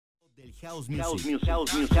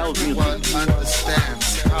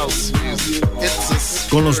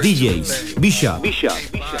Con los DJs Bishop,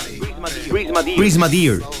 Prisma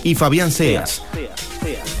Deer y Fabián Seas.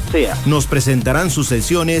 Nos presentarán sus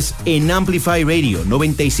sesiones en Amplify Radio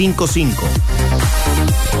 95.5.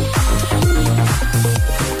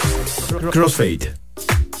 Crossfade.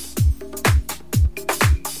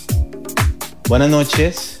 Buenas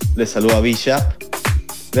noches, les saluda Bishop.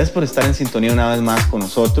 Gracias por estar en sintonía una vez más con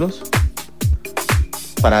nosotros.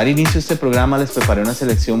 Para dar inicio a este programa les preparé una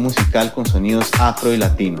selección musical con sonidos afro y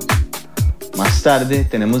latinos. Más tarde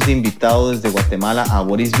tenemos de invitado desde Guatemala a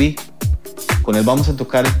Boris B. Con él vamos a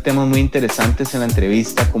tocar temas muy interesantes en la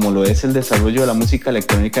entrevista, como lo es el desarrollo de la música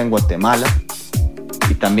electrónica en Guatemala.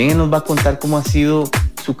 Y también él nos va a contar cómo ha sido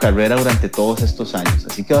su carrera durante todos estos años.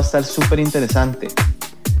 Así que va a estar súper interesante.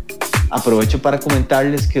 Aprovecho para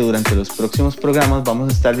comentarles que durante los próximos programas vamos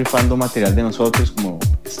a estar rifando material de nosotros como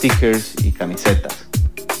stickers y camisetas.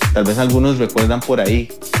 Tal vez algunos recuerdan por ahí,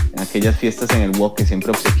 en aquellas fiestas en el WOC que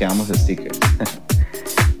siempre obsequiábamos stickers.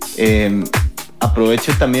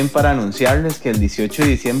 Aprovecho también para anunciarles que el 18 de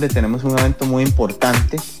diciembre tenemos un evento muy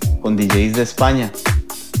importante con DJs de España.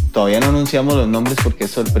 Todavía no anunciamos los nombres porque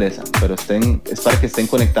es sorpresa, pero es para que estén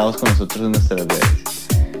conectados con nosotros en nuestras redes.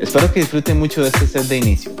 Espero que disfruten mucho de este set de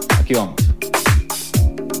inicio. Aquí vamos.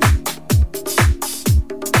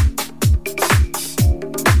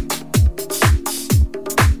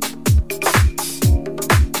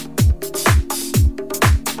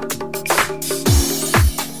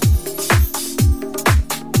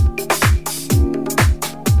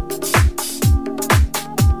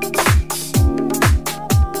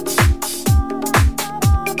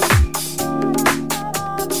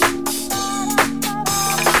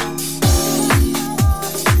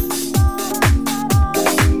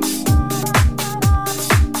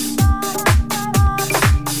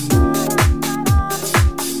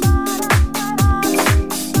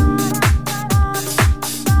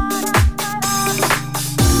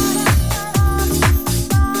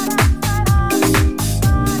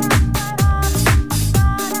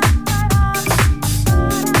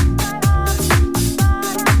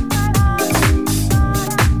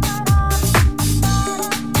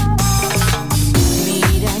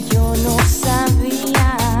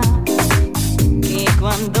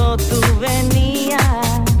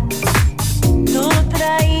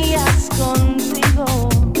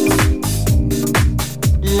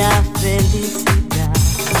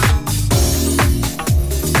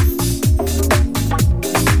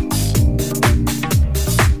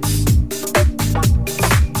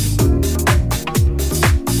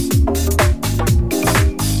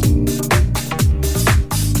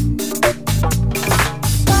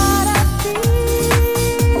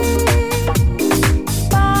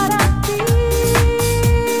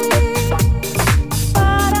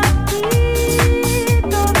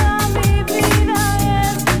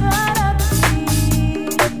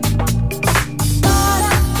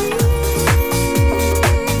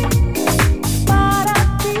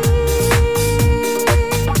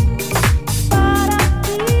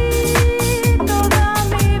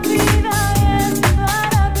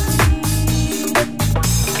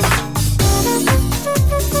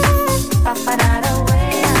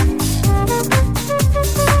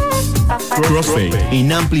 Crossfade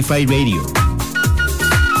en Amplify Radio.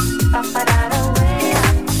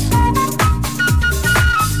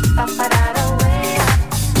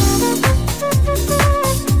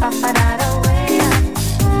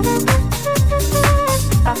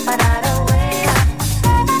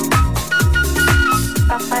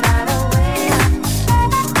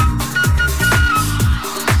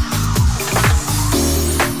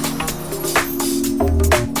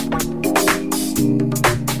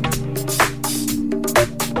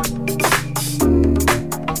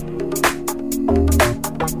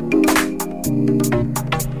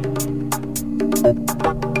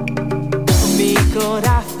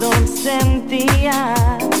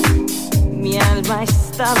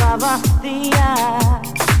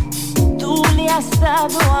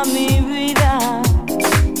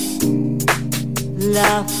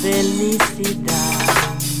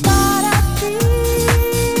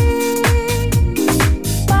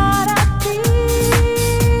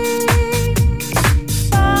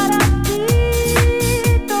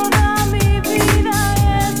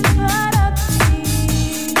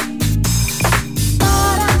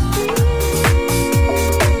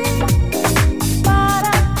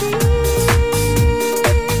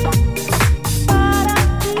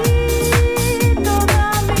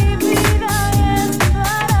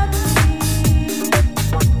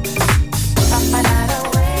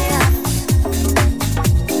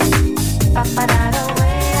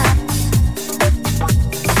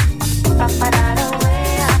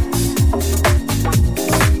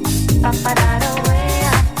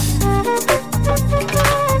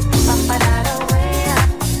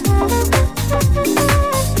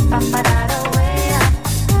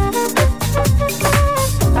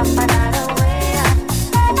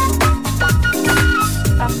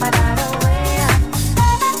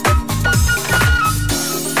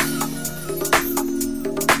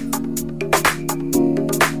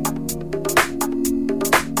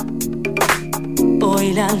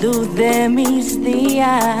 Soy la luz de mis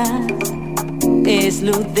días, es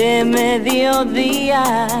luz de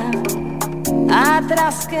mediodía.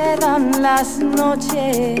 Atrás quedan las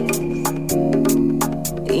noches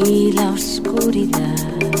y la oscuridad.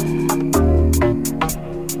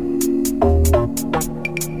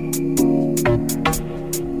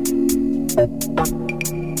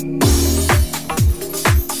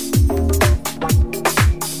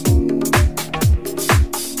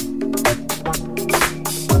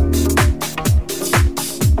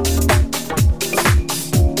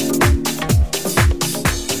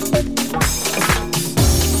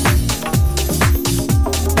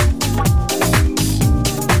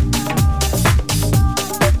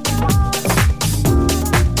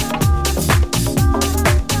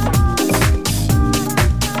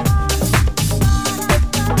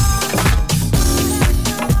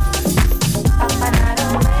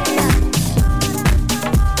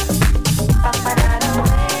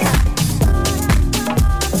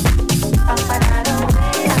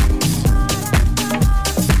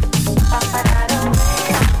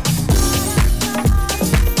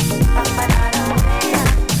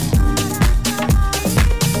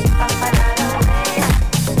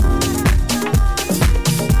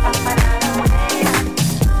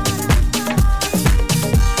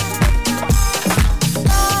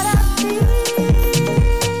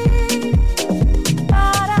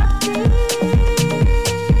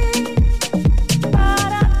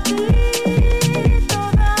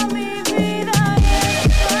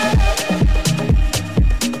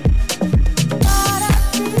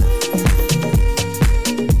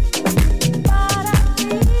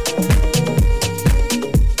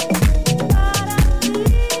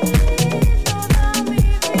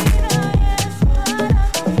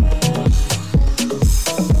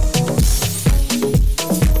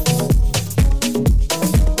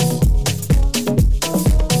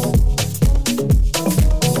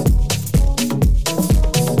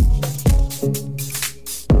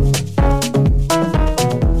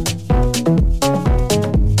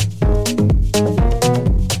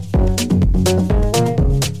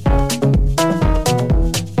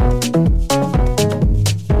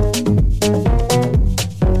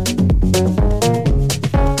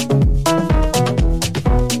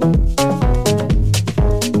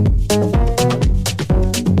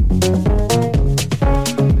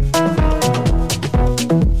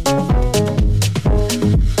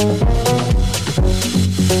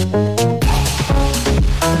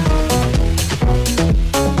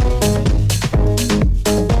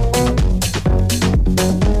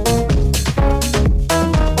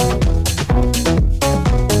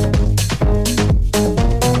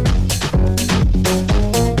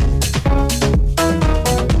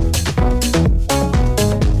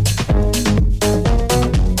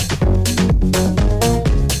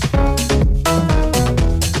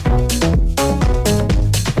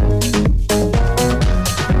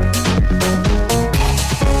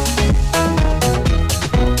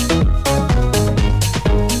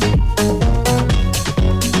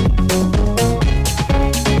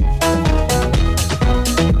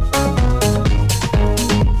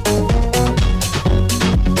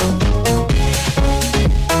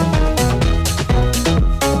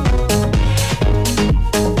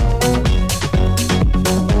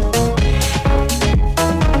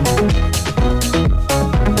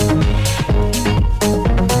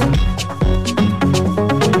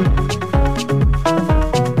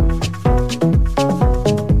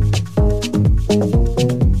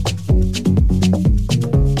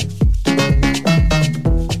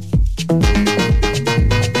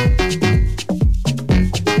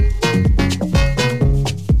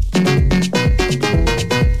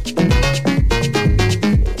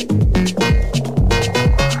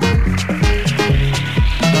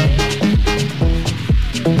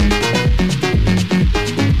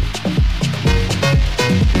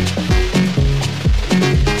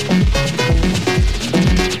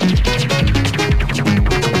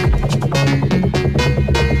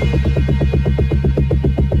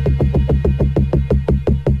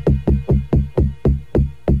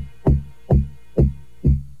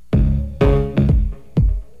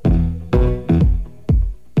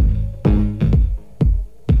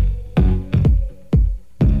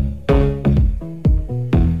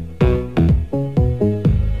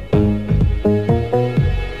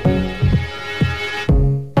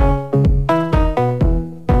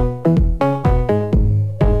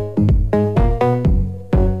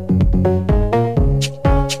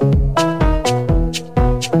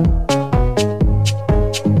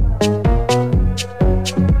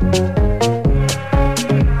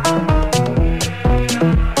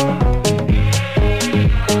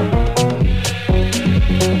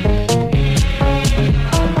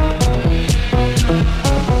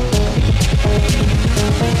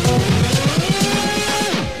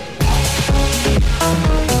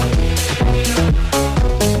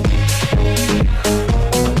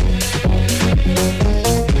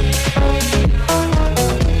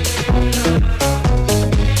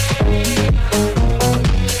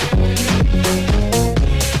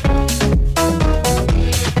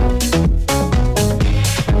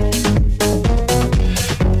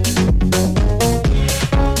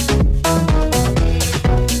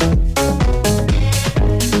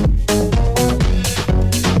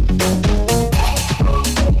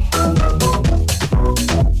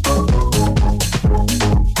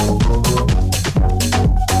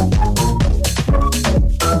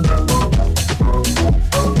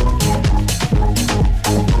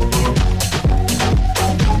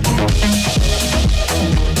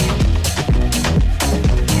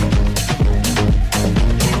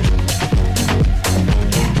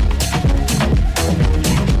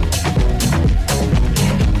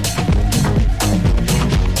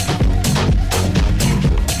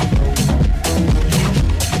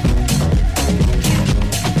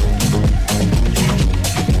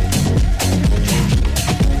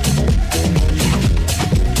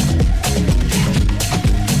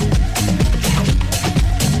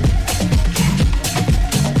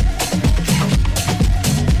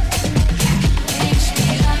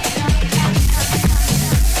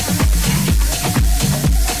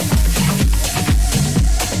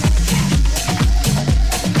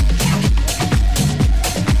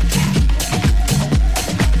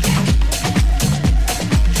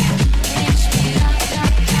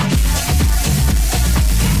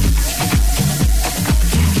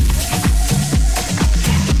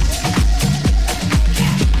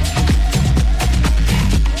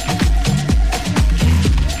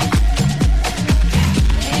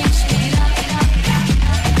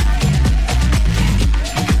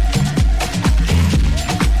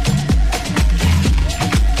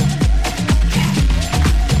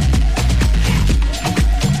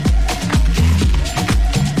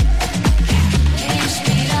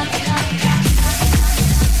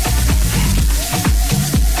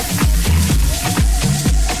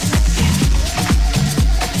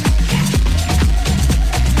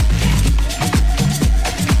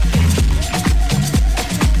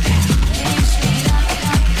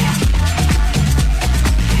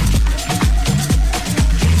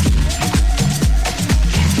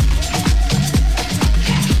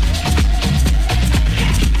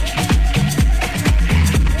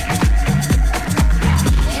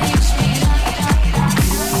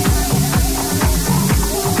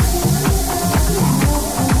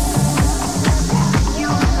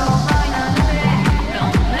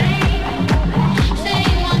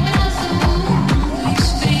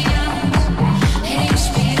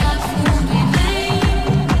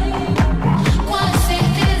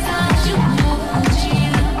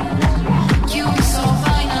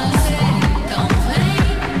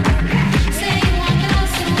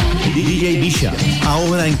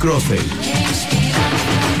 moda en Crossfade.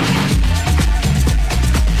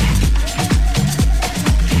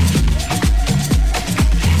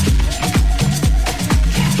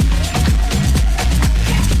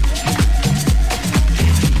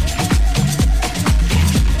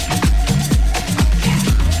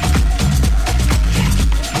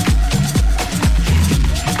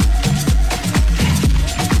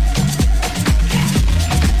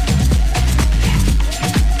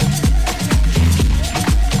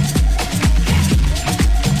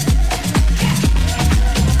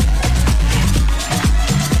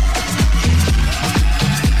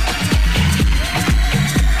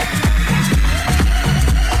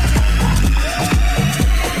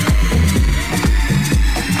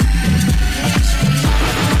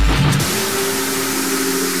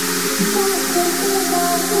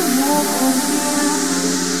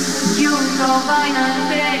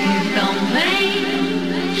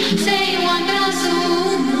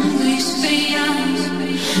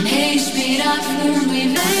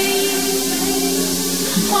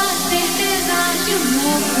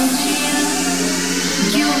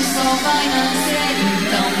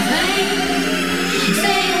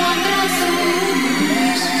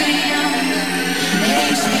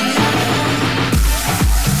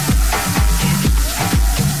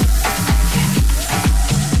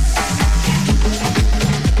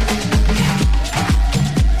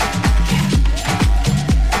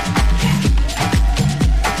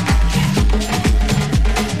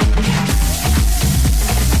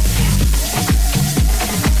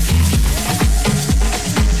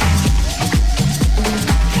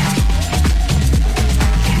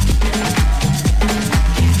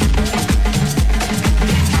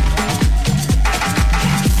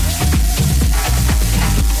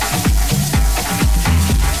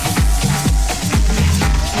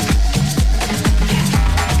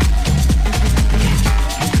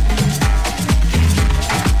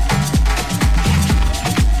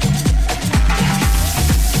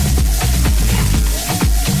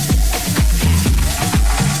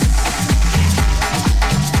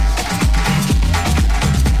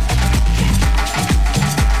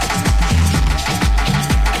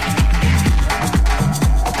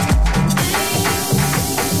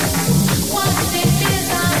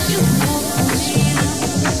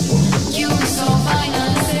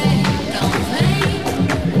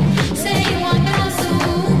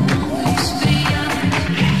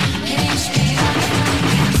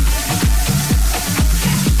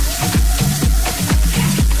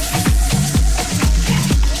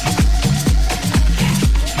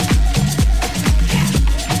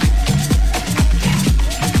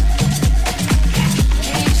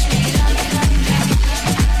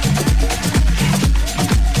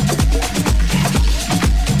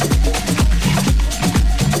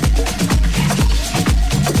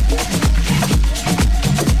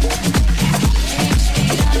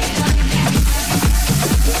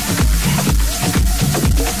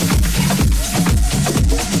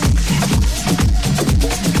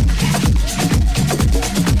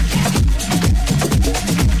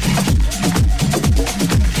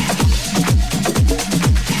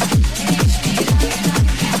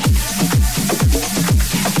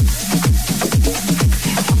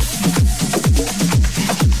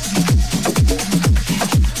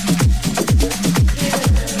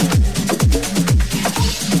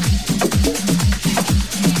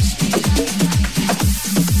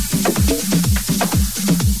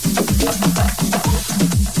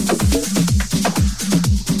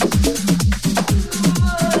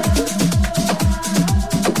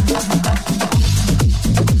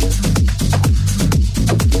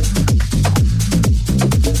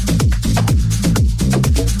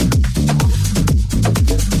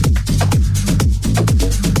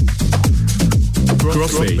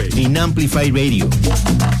 Crossfade en Amplify Radio.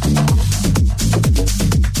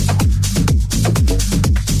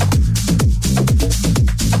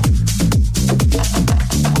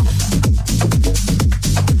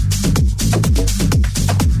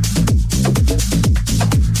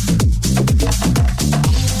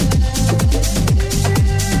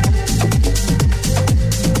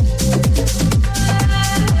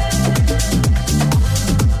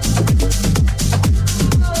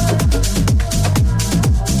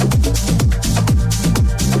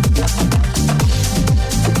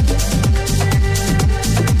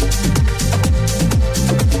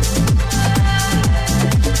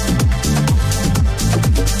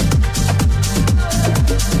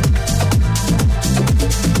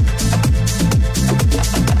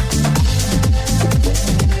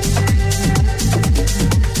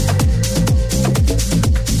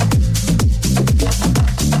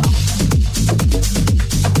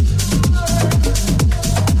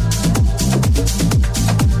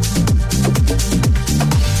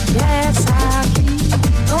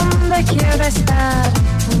 estar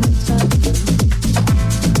junto a ti.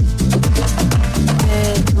 De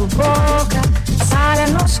tu boca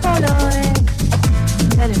salen los colores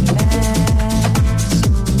del universo.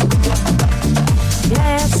 Y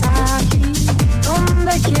es aquí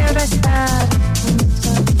donde quiero estar junto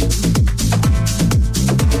a ti.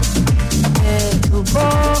 De tu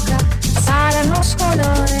boca salen los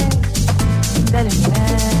colores del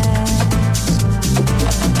universo.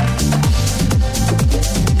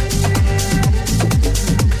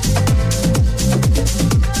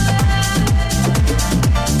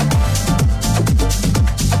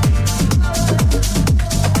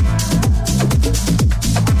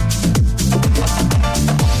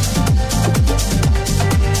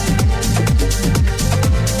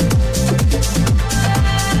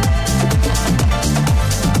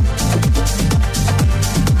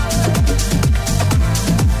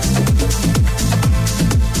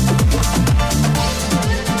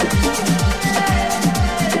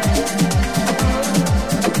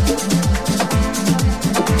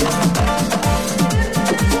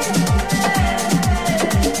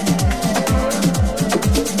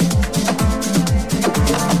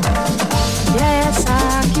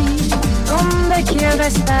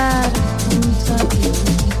 Estar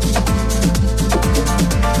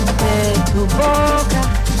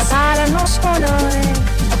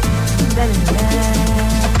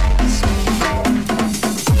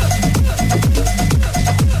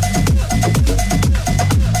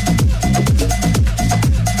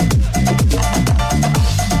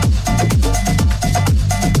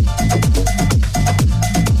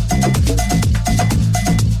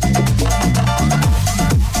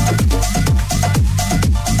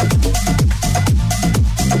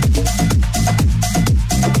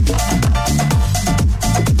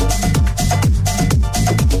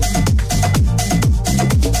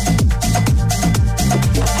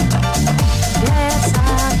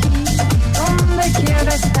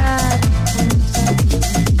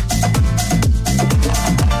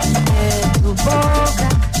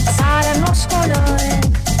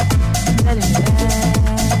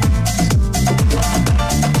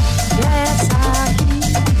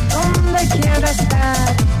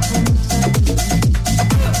junto a ti.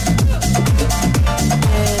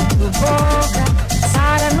 De tu boca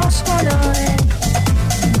salen los colores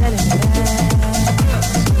del universo.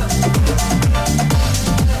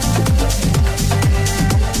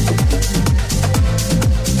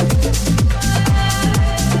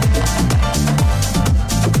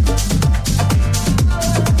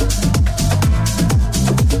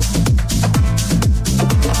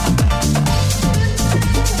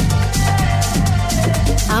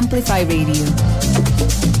 Amplify Radio.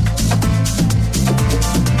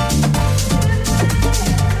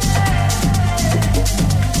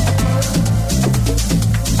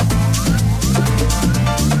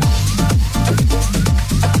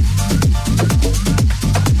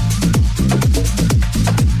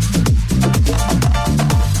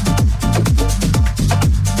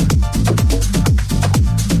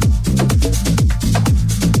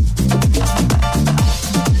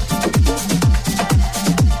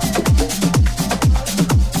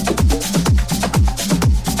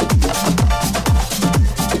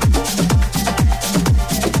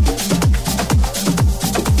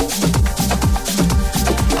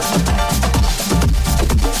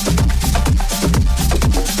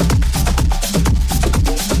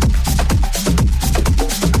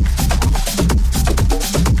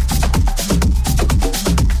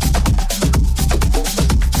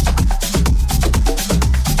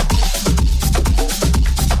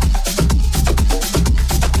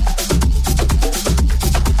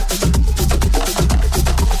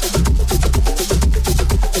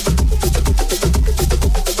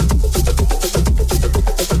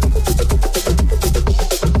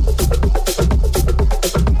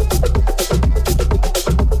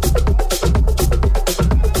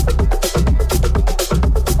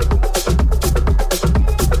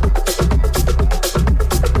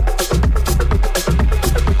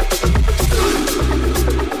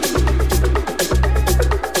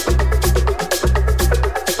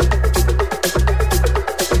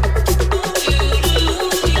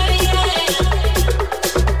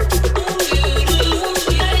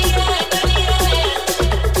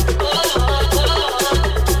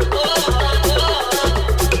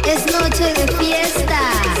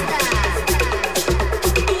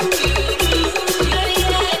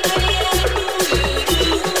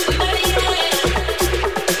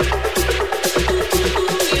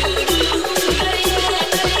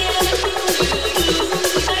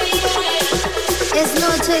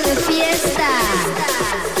 noche de fiesta.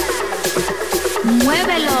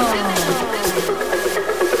 Muévelo.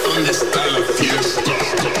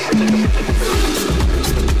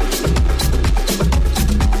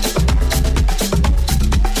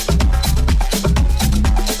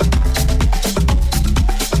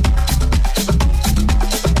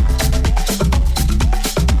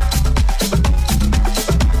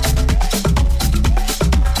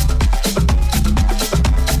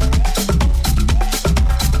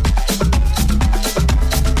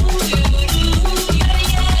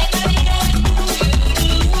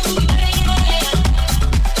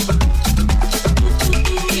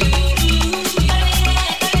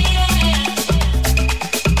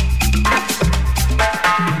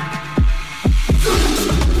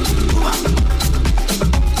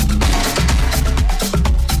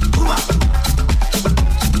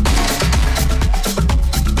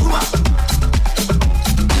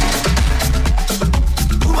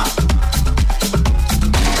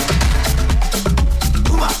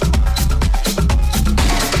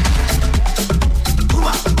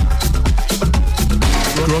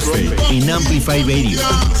 Amplify Radio.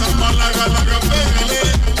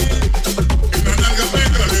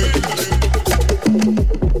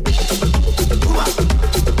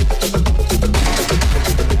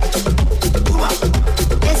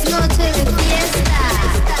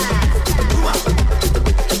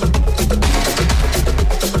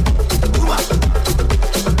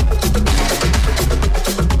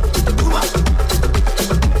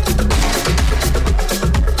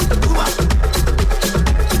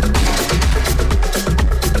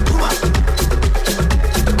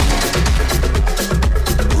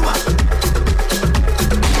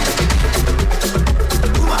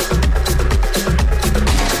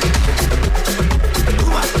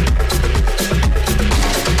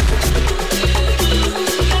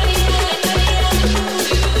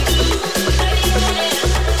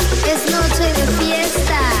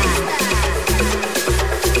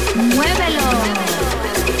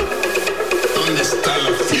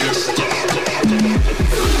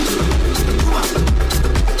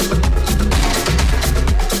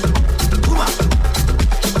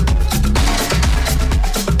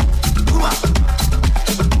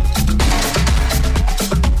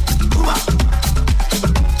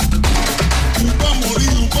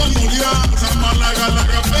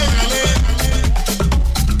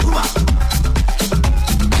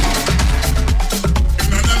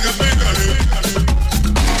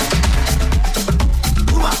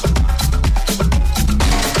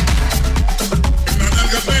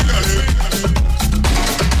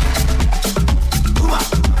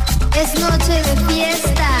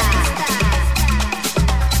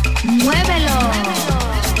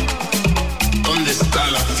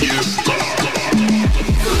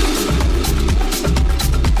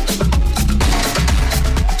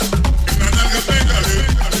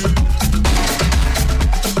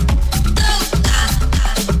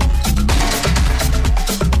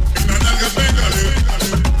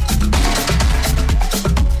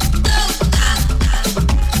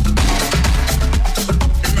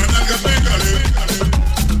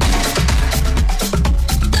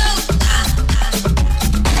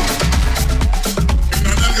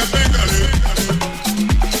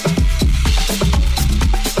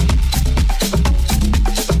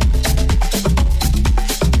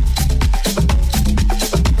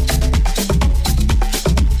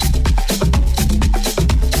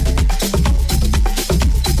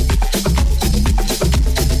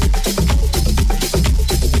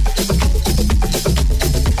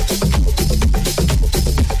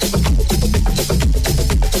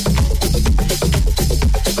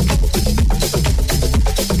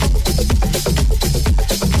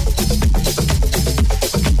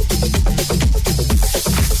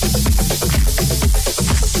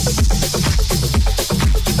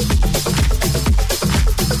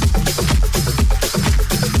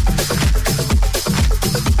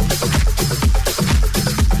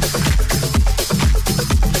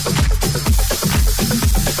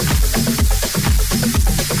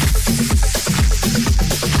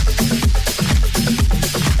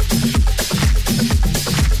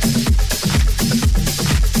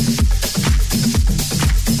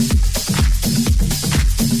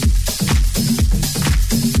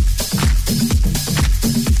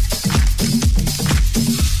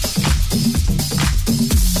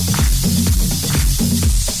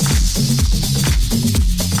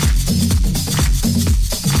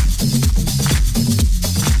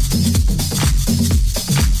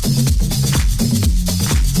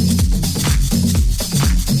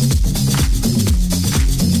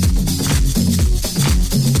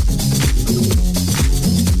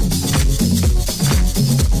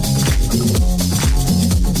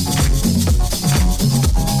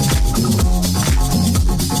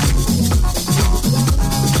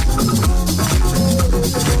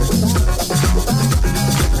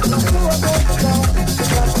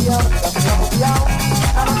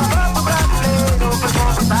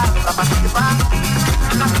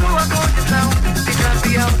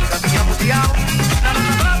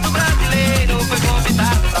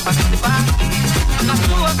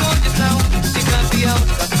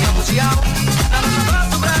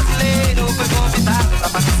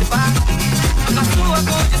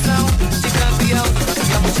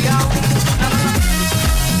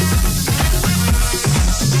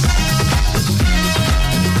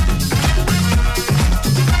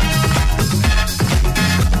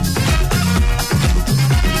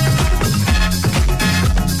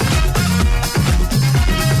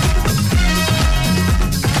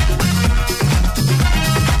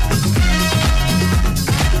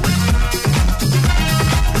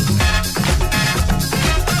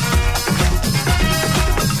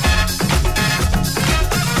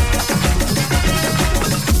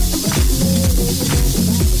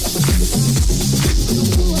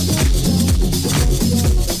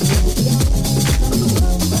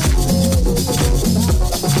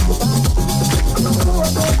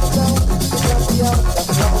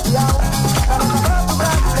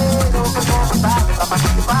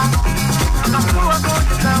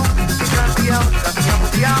 condição de campeão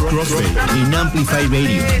mundial. Crossfade em Amplify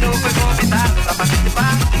Radio. Foi convidado para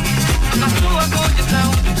participar. Na sua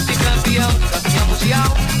condição de campeão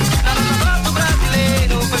mundial. Na nossa voz, o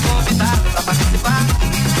brasileiro foi convidado para participar.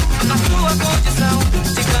 Na sua condição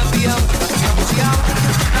de campeão mundial.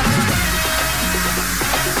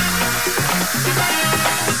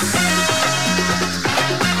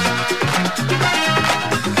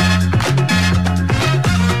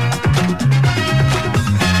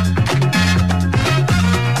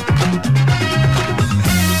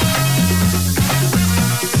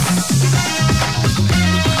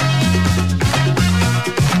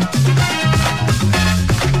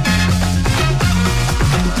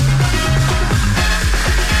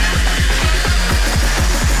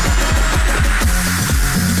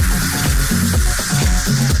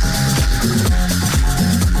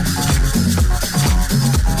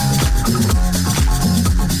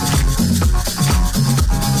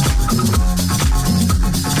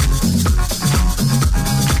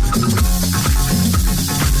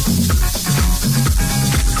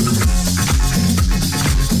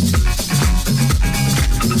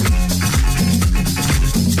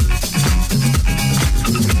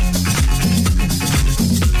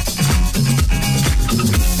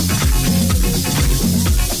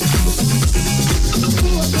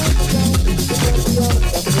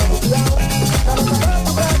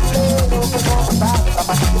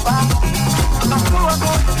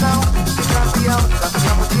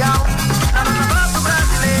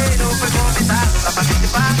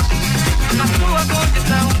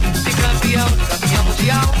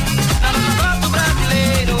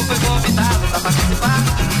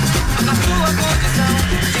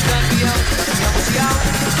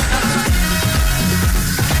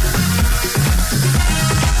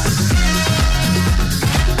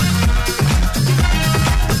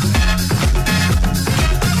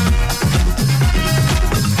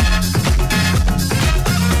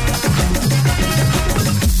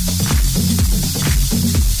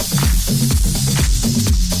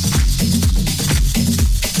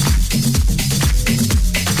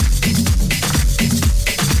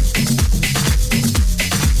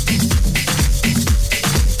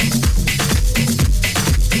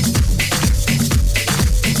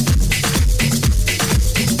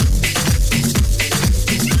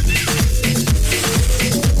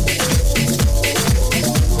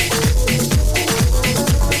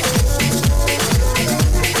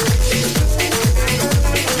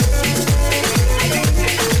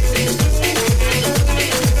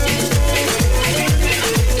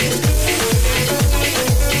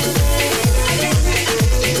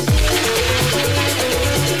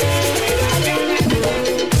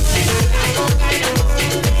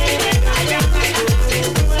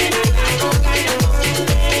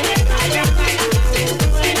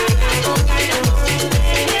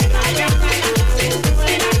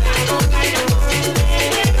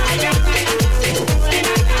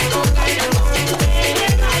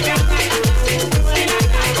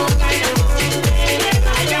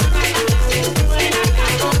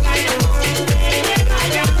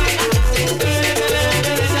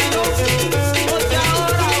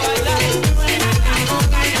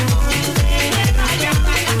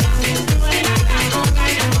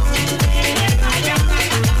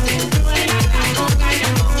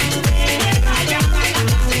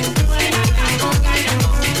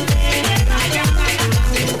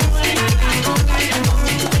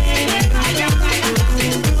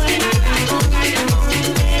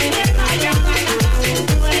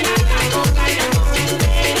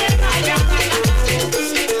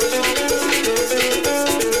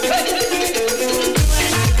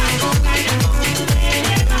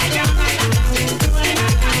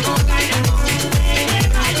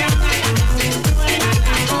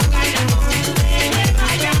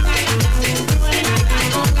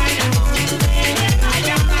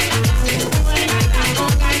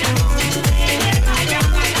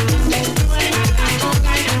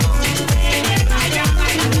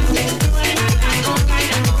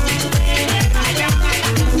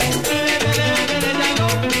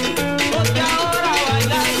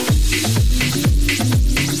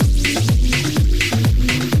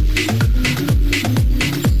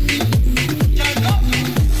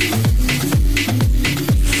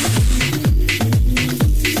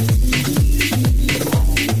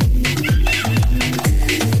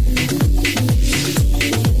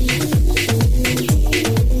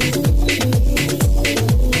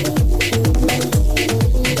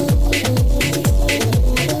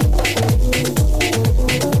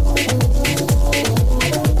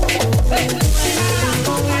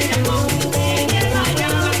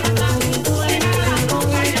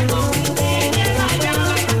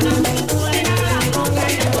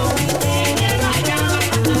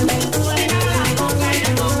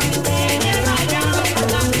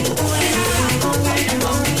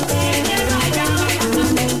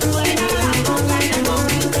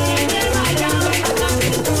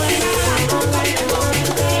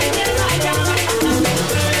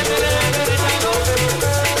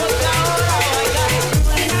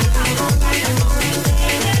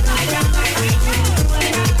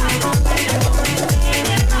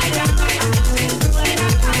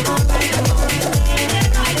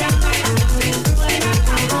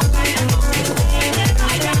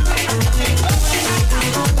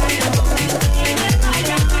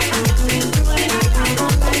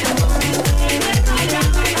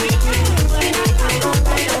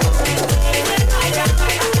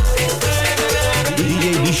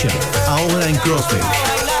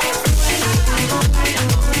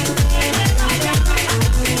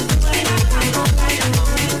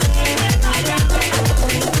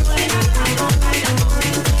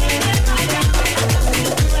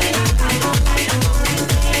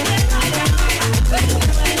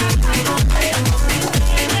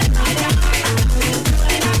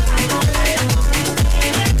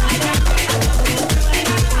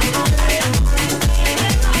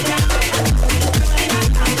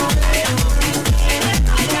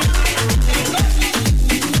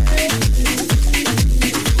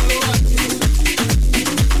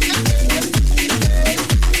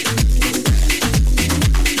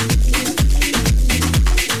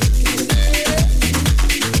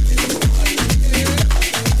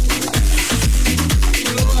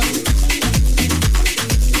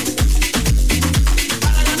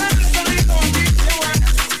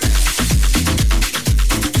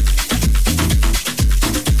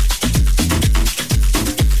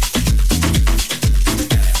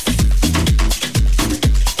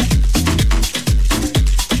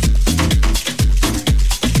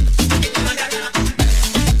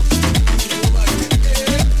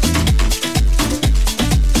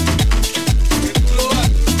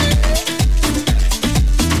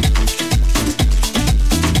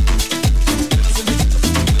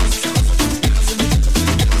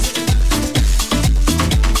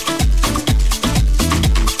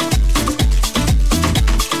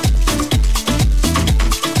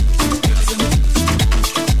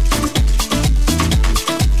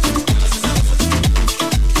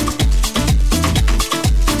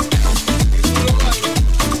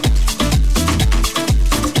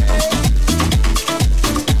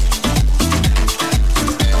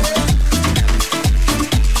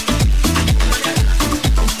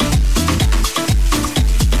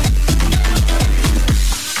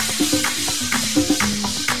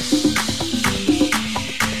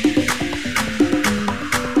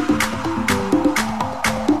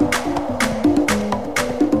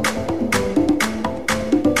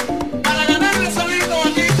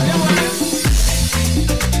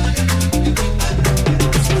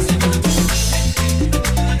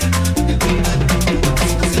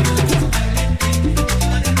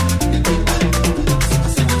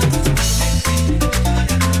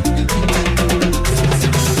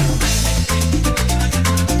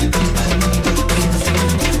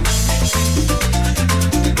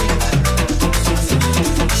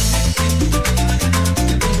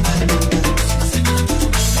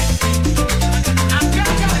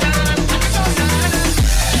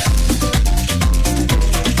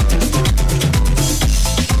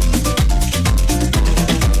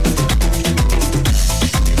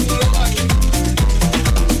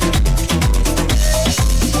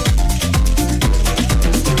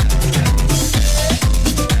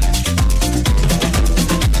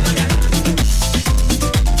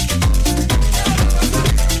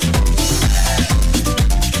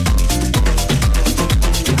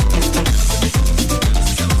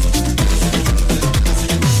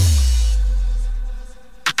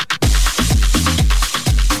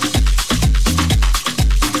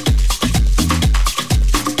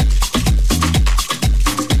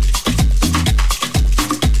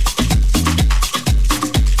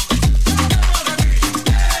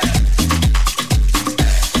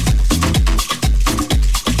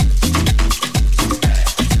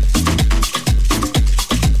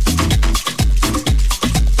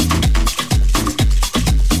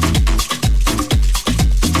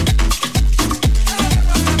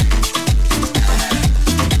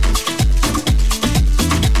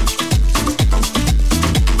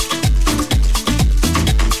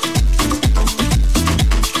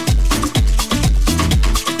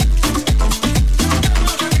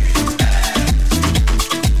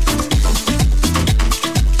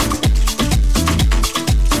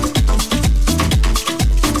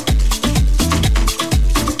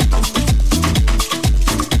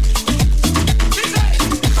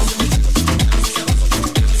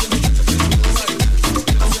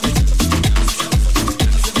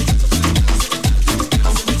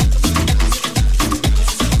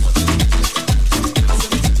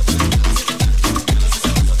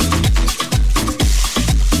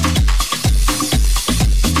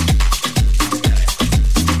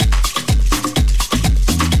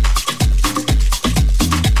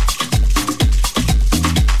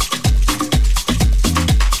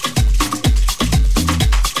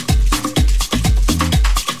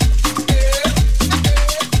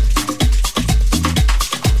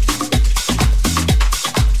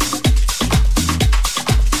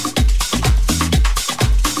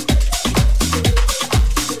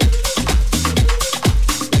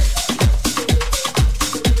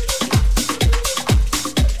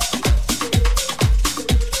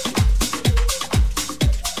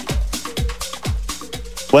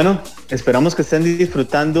 Bueno, esperamos que estén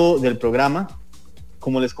disfrutando del programa.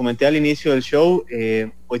 Como les comenté al inicio del show,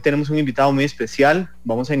 hoy tenemos un invitado muy especial.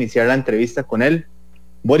 Vamos a iniciar la entrevista con él.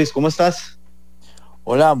 Boris, ¿cómo estás?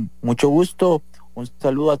 Hola, mucho gusto. Un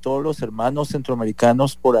saludo a todos los hermanos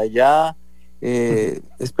centroamericanos por allá.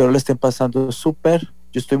 Espero le estén pasando súper.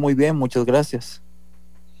 Yo estoy muy bien, muchas gracias.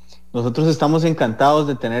 Nosotros estamos encantados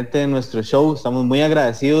de tenerte en nuestro show. Estamos muy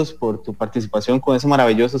agradecidos por tu participación con ese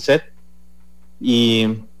maravilloso set.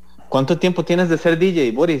 ¿Y cuánto tiempo tienes de ser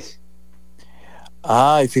DJ, Boris?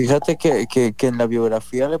 Y fíjate que en la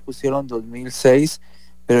biografía le pusieron 2006,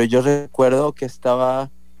 pero yo recuerdo que estaba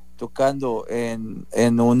tocando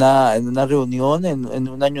en una reunión en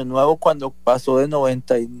un año nuevo cuando pasó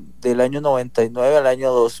del año 99 al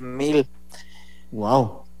año 2000.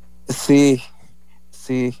 Wow. Sí,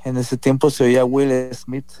 en ese tiempo se oía Will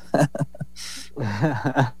Smith.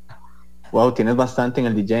 Wow, tienes bastante en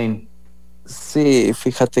el DJing. Sí,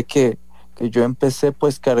 fíjate que yo empecé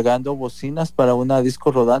pues cargando bocinas para una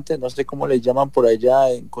disco rodante, no sé cómo le llaman por allá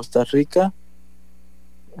en Costa Rica.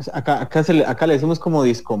 Acá le decimos como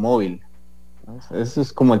disco móvil. Eso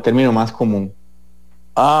es como el término más común.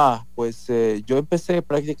 Pues yo empecé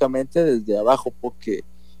prácticamente desde abajo porque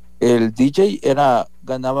el DJ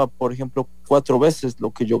ganaba, por ejemplo, 4 veces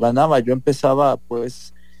lo que yo ganaba. Yo empezaba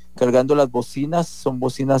pues cargando las bocinas, son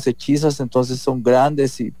bocinas hechizas, entonces son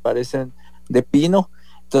grandes y parecen de pino,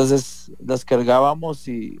 entonces las cargábamos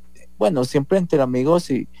y bueno, siempre entre amigos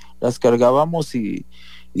y las cargábamos y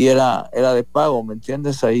era de pago, ¿me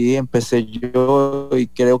entiendes? Ahí empecé yo y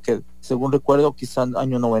creo que, según recuerdo, quizá en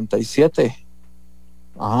año 97.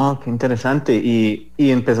 Qué interesante.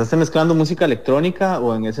 ¿Y empezaste mezclando música electrónica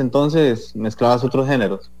o en ese entonces mezclabas otros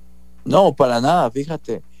géneros? No, para nada,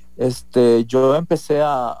 fíjate. Yo empecé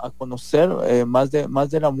a conocer más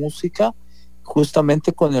de la música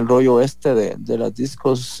justamente con el rollo de las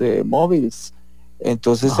discos móviles.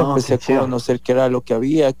 Entonces empecé a conocer qué era lo que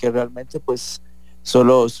había, que realmente pues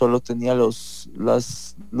solo tenía lo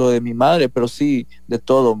de mi madre, pero sí, de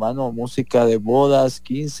todo, mano, música de bodas,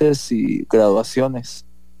 15 y graduaciones.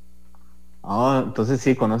 Entonces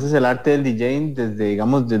sí, conoces el arte del DJing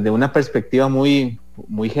desde una perspectiva muy,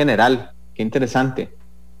 muy general. Qué interesante.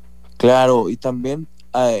 Claro, y también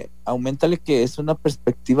aumentale que es una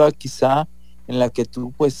perspectiva quizá en la que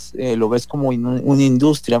tú pues lo ves como una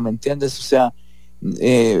industria, ¿me entiendes? O sea,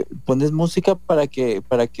 pones música para que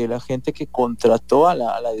la gente que contrató a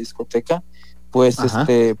la discoteca pues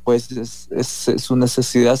su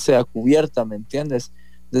necesidad sea cubierta, ¿me entiendes?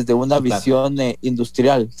 Desde una visión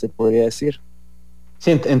industrial, se podría decir.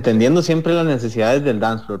 Sí, entendiendo siempre las necesidades del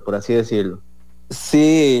dance floor, por así decirlo.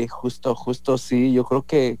 Sí, justo sí. Yo creo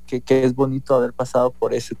que es bonito haber pasado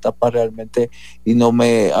por esa etapa realmente y no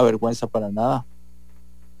me avergüenza para nada.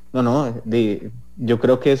 No, yo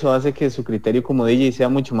creo que eso hace que su criterio como DJ sea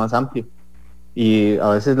mucho más amplio. Y a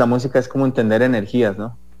veces la música es como entender energías,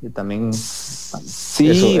 ¿no? Y también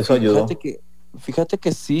sí, eso ayudó. Fíjate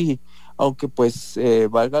que sí, aunque pues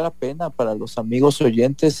valga la pena para los amigos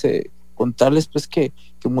oyentes contarles pues que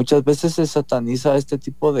muchas veces se sataniza este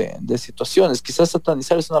tipo de situaciones. Quizás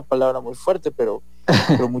satanizar es una palabra muy fuerte, pero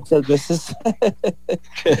muchas veces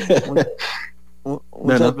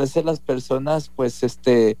muchas veces las personas pues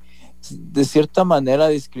de cierta manera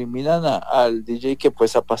discriminan al DJ que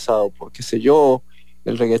pues ha pasado, porque sé yo,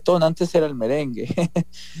 el reggaetón antes era el merengue.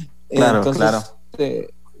 Entonces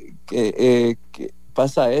que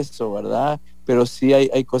pasa eso, ¿verdad? Pero sí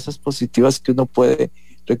hay cosas positivas que uno puede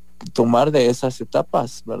tomar de esas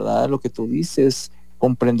etapas, ¿verdad? Lo que tú dices,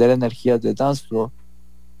 comprender energías de dance floor.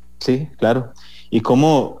 Sí, claro. ¿Y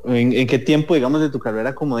en qué tiempo, digamos, de tu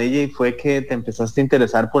carrera como DJ fue que te empezaste a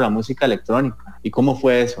interesar por la música electrónica? ¿Y cómo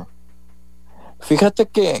fue eso? Fíjate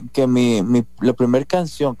que la primera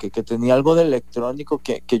canción que tenía algo de electrónico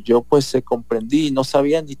que yo pues comprendí, no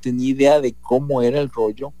sabía ni tenía idea de cómo era el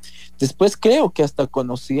rollo. Después creo que hasta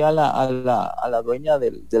conocí a la dueña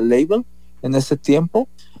del label en ese tiempo.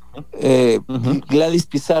 Gladys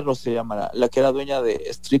Pizarro se llama, la que era dueña de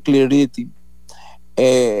Strictly Rhythm.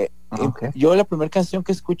 Yo la primera canción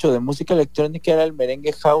que escucho de música electrónica era el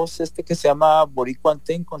merengue house que se llama Boricua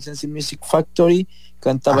Ten con Sensi Music Factory,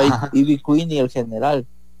 cantaba Ivy Queen y el General.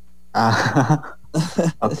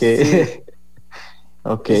 Sí. Ese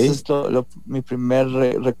es mi primer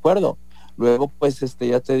recuerdo. Luego pues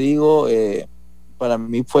ya te digo, para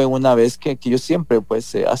mí fue una vez que yo siempre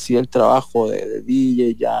pues hacía el trabajo de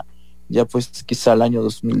DJ ya pues quizá el año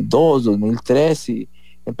 2002, 2003 y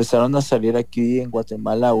empezaron a salir aquí en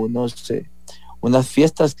Guatemala unas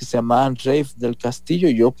fiestas que se llamaban Rave del Castillo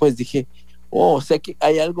y yo pues dije, o sea que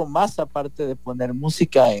hay algo más aparte de poner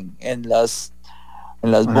música en las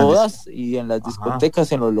en las En las bodas y en las Ajá.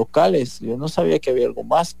 discotecas, en los locales. Yo no sabía que había algo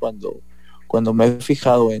más cuando me he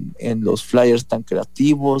fijado en los flyers tan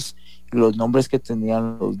creativos, los nombres que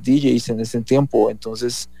tenían los DJs en ese tiempo.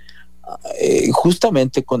 Entonces,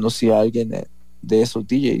 justamente conocí a alguien de esos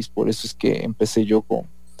DJs, por eso es que empecé yo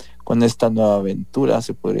con esta nueva aventura,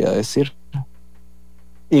 se podría decir.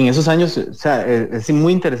 Y en esos años, o sea, es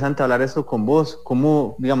muy interesante hablar esto con vos.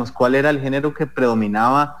 ¿Cómo, digamos, cuál era el género que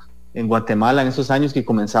predominaba en Guatemala en esos años que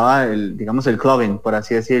comenzaba digamos, el clubbing, por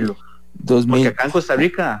así decirlo? 2000. Porque acá en Costa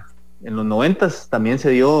Rica, en los 90s también se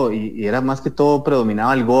dio y era más que todo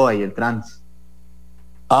predominaba el Goa y el trance.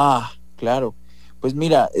 Ah, claro. Pues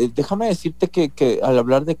mira, déjame decirte que al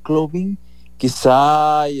hablar de clubbing,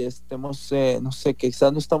 quizá estemos, no sé, quizá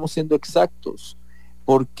no estamos siendo exactos,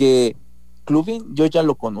 porque clubbing yo ya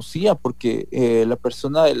lo conocía, porque la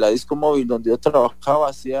persona de la disco móvil donde yo trabajaba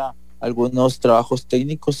hacía algunos trabajos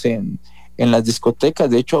técnicos en las discotecas.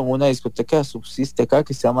 De hecho, en una discoteca subsiste acá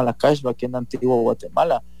que se llama La Cashba, aquí en Antigua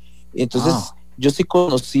Guatemala. Y entonces yo sí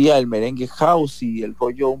conocía el merengue house y el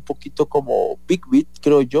rollo un poquito como Big Beat,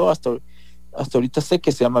 creo yo, hasta ahorita sé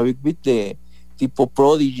que se llama Big Beat, de tipo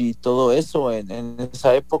Prodigy y todo eso en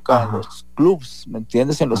esa época. En los clubs, ¿me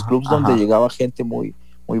entiendes? En los clubs donde llegaba gente muy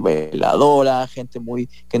bailadora, gente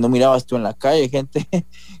que no mirabas tú en la calle, gente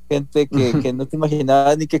que no te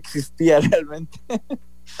imaginabas ni que existía realmente.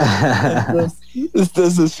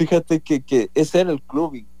 entonces fíjate que ese era el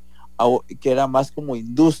clubbing, que era más como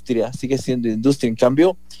industria, sigue siendo industria. En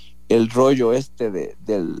cambio, el rollo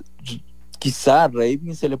del quizá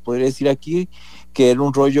raving se le podría decir aquí, que era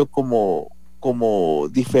un rollo como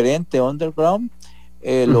diferente, underground.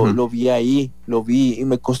 Lo vi ahí, lo vi y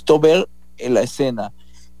me costó ver en la escena.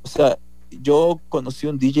 O sea, yo conocí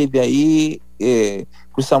un DJ de ahí,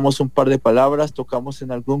 cruzamos un par de palabras, tocamos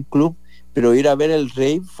en algún club, pero ir a ver el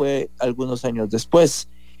rave fue algunos años después.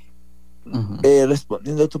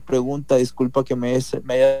 Respondiendo a tu pregunta, disculpa que me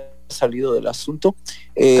haya salido del asunto.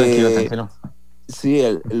 Tranquilo. Sí,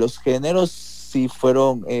 los géneros sí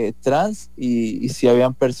fueron trans y sí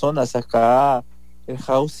habían personas. Acá el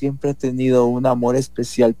house siempre ha tenido un amor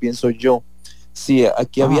especial, pienso yo. Sí,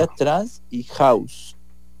 aquí había trans y house.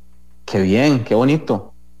 Qué bien, qué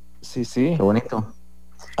bonito. Sí. Qué bonito.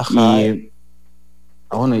 Ajá. El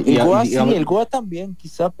Goa sí, el Goa también,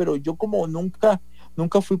 quizá, pero yo como nunca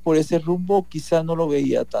fui por ese rumbo, quizá no lo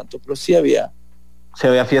veía tanto, pero sí había. Se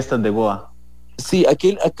había fiestas de Goa. Sí,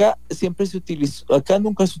 acá siempre se utilizó, acá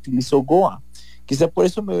nunca se utilizó Goa. Quizá por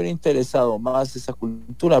eso me hubiera interesado más esa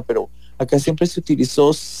cultura, pero acá siempre se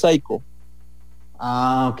utilizó Psycho.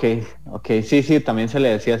 Ah, ok. Sí, también se le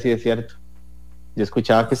decía así, es cierto. Yo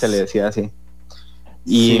escuchaba que se le decía así.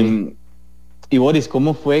 Sí. Y Boris,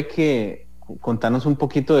 contanos un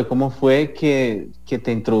poquito de cómo fue que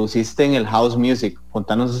te introduciste en el house music.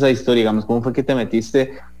 Contanos esa historia, digamos, cómo fue que te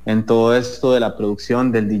metiste en todo esto de la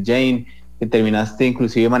producción, del DJing, que terminaste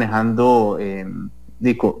inclusive manejando,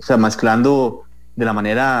 mezclando de la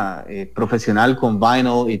manera profesional con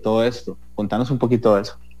vinyl y todo esto. Contanos un poquito de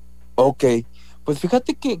eso. Ok, pues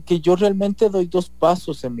fíjate que yo realmente doy dos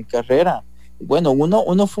pasos en mi carrera. Bueno,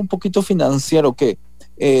 uno fue un poquito financiero, que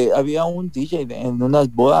había un DJ en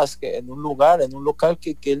unas bodas, en un local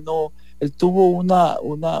que él tuvo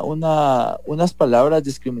unas palabras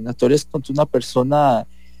discriminatorias contra una persona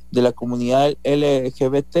de la comunidad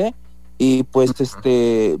LGBT, y pues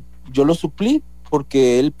yo lo suplí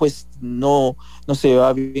porque él pues no se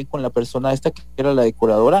llevaba bien con la persona esta que era la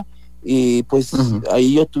decoradora, y pues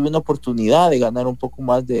ahí yo tuve una oportunidad de ganar un poco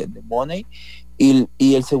más de money.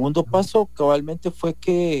 Y el segundo paso cabalmente fue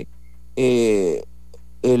que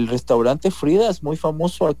el restaurante Frida es muy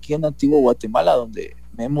famoso aquí en Antigua Guatemala, donde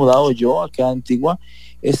me he mudado yo, acá a Antigua.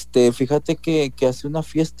 Fíjate que hace una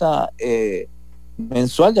fiesta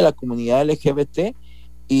mensual de la comunidad LGBT,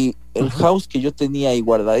 y el house que yo tenía ahí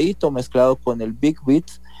guardadito, mezclado con el Big Beat,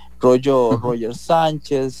 rollo Roger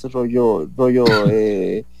Sánchez, rollo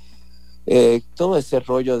todo ese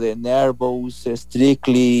rollo de Nervous,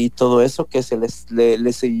 Strictly, todo eso que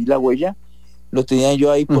le seguí la huella, lo tenía yo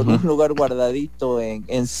ahí por un lugar guardadito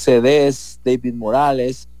en CDs, David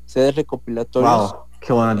Morales, CDs recopilatorios. Wow,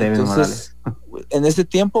 qué bueno David Entonces, Morales. En ese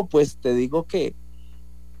tiempo, pues te digo que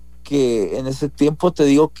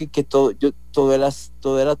todo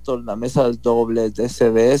era tornamesas dobles de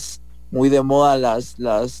CDs, muy de moda las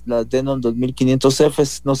Denon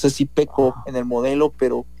 2500Fs, no sé si peco en el modelo,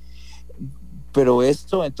 pero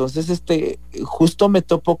esto, entonces justo me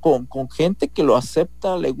topo con gente que lo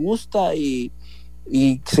acepta, le gusta y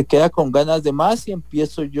se queda con ganas de más, y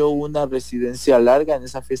empiezo yo una residencia larga en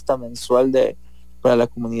esa fiesta mensual para la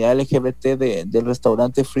comunidad LGBT del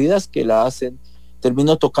restaurante Fridas, que la hacen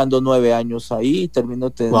termino tocando 9 años ahí, termino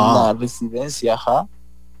teniendo una residencia, ajá.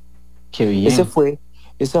 Qué bien.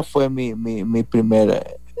 Esa fue mi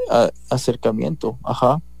primer acercamiento,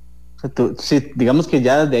 ajá. O sea, sí, digamos que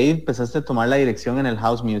ya desde ahí empezaste a tomar la dirección en el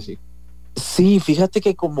house music. Sí, fíjate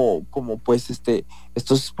que como pues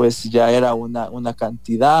esto pues ya era una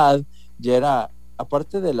cantidad, ya era,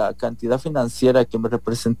 aparte de la cantidad financiera que me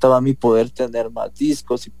representaba a mí poder tener más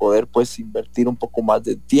discos y poder pues invertir un poco más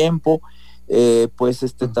de tiempo,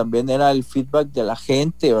 pues también era el feedback de la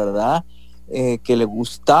gente, ¿verdad? Que le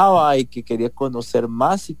gustaba y que quería conocer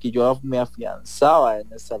más y que yo me afianzaba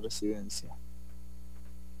en esa residencia.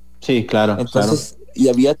 Sí, claro. Entonces, y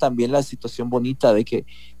había también la situación bonita de que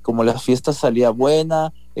como la fiesta salía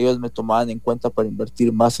buena, ellos me tomaban en cuenta para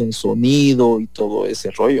invertir más en sonido y todo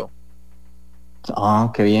ese rollo.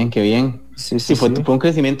 Qué bien, qué bien. Sí. Fue un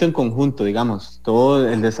crecimiento en conjunto, digamos, todo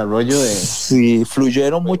el desarrollo de... Sí,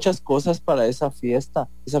 fluyeron muchas cosas para esa fiesta.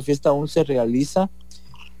 Esa fiesta aún se realiza,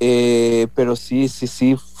 pero sí,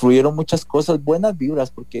 fluyeron muchas cosas, buenas vibras,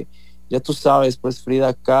 porque ya tú sabes, pues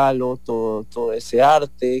Frida Kahlo, todo ese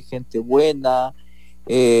arte, gente buena.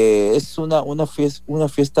 Es una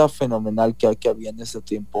fiesta fenomenal que había en ese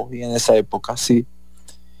tiempo y en esa época, sí.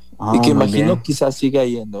 Y que imagino bien. quizás siga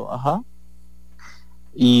yendo, ajá.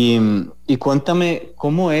 Y cuéntame,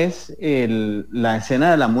 ¿cómo es la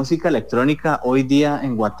escena de la música electrónica hoy día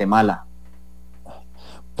en Guatemala?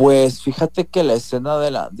 Pues fíjate que la escena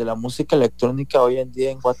de la música electrónica hoy en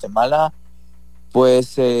día en Guatemala,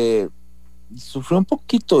 pues sufrió un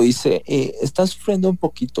poquito, está sufriendo un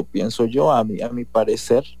poquito, pienso yo, a mi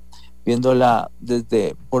parecer, viéndola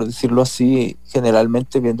desde, por decirlo así,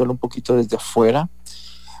 generalmente viéndola un poquito desde afuera,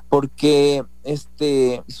 porque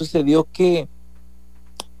sucedió que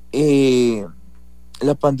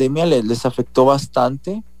la pandemia les afectó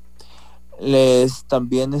bastante.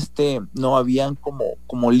 También no habían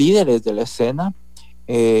como líderes de la escena.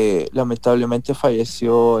 Lamentablemente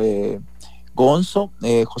falleció Gonzo,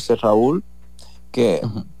 José Raúl, que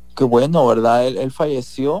bueno, ¿verdad? Él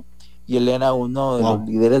falleció y él era uno de los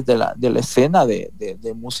líderes de la escena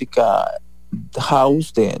de música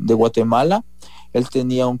house de Guatemala. Él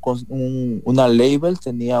tenía una label,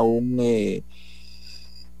 tenía una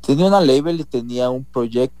label y tenía un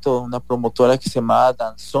proyecto, una promotora que se llamaba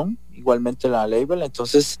Danzón, igualmente la label.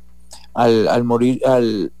 Entonces, al morir,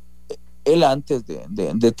 él antes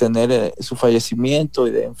de tener su fallecimiento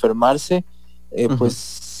y de enfermarse,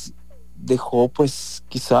 pues dejó, pues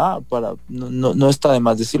quizá, no está de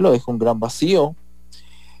más decirlo, dejó un gran vacío.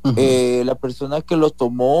 La persona que lo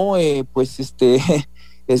tomó, pues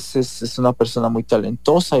es una persona muy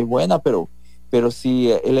talentosa y buena, pero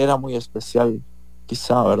sí, él era muy especial,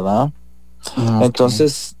 quizá, ¿verdad? Okay.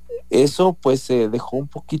 Entonces, eso pues dejó un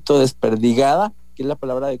poquito desperdigada, que es la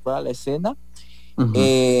palabra adecuada, a la escena.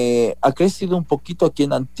 Ha crecido un poquito aquí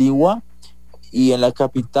en Antigua, y en la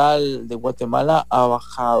capital de Guatemala ha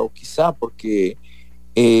bajado, quizá porque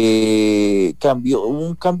hubo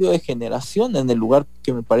un cambio de generación en el lugar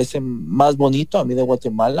que me parece más bonito a mí de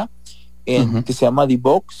Guatemala, que se llama The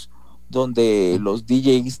Box, donde los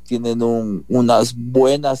DJs tienen unas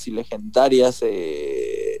buenas y legendarias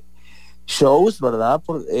shows, ¿verdad?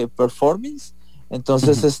 Performance.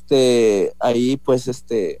 Entonces, ahí pues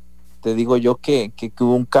te digo yo que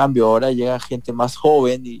hubo un cambio. Ahora llega gente más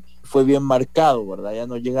joven y fue bien marcado, ¿verdad? Ya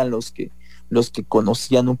no llegan los que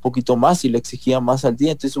conocían un poquito más y le exigían más al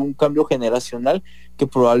día. Entonces hubo un cambio generacional que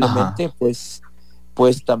probablemente pues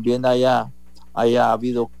también haya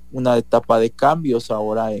habido una etapa de cambios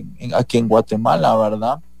ahora aquí en Guatemala,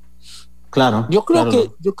 ¿verdad? Claro. Yo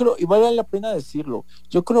creo, y vale la pena decirlo,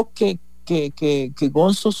 yo creo que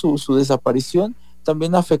Gonzo, su desaparición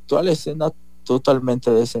también afectó a la escena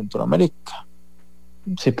totalmente de Centroamérica.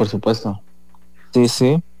 Sí, por supuesto.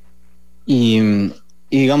 Sí. Y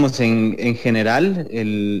digamos, en general,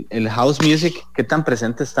 el house music, ¿qué tan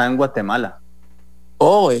presente está en Guatemala?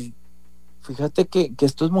 Fíjate que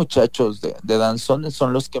estos muchachos de danzón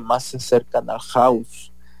son los que más se acercan al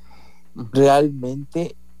house.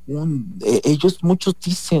 Realmente, ellos muchos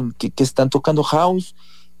dicen que están tocando house,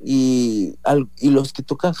 y los que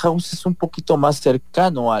tocan house es un poquito más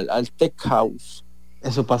cercano al tech house.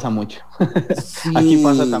 Eso pasa mucho. Sí, aquí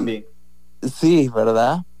pasa también. Sí,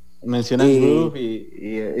 ¿verdad? Mencionan groove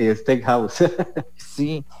y tech house.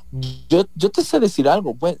 Sí, yo te sé decir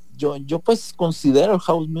algo. Pues yo pues considero el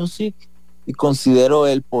house music y considero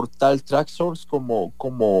el portal Tracksource como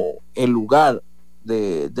el lugar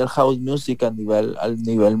del house music al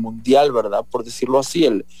nivel mundial, ¿verdad? Por decirlo así,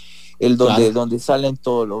 donde salen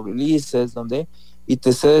todos los releases, y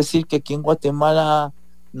te sé decir que aquí en Guatemala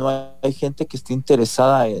no hay gente que esté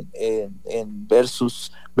interesada en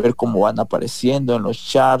ver cómo van apareciendo en los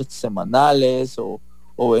charts semanales o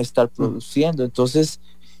estar produciendo. Entonces,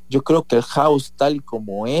 yo creo que el house tal y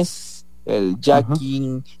como es, el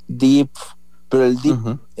jacking, deep, pero el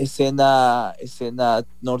deep escena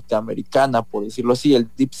norteamericana, por decirlo así, el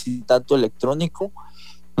deep sin tanto electrónico,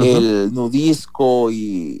 el nudisco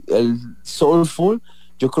y el soulful,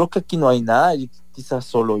 yo creo que aquí no hay nada, quizás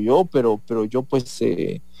solo yo, pero yo pues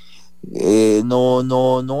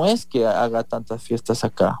no es que haga tantas fiestas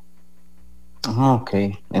acá. Ok,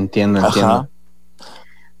 entiendo. Ajá.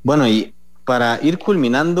 Bueno, y para ir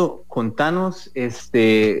culminando, contanos,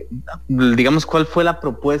 digamos, ¿cuál fue la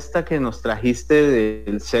propuesta que nos trajiste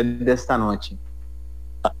del set de esta noche?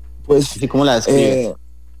 Pues, ¿Y cómo la describes?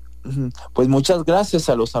 Pues muchas gracias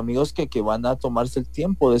a los amigos que van a tomarse el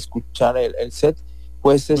tiempo de escuchar el set.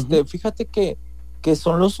 Pues fíjate que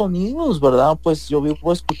son los sonidos, ¿verdad? Pues yo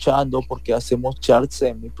vivo escuchando porque hacemos charts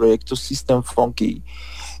en mi proyecto System Funky.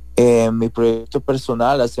 En mi proyecto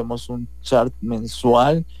personal hacemos un chart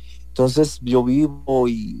mensual. Entonces yo vivo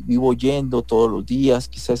yendo todos los días,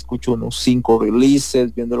 quizá escucho unos 5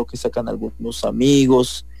 releases, viendo lo que sacan algunos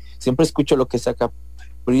amigos. Siempre escucho lo que saca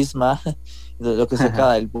Prisma, lo que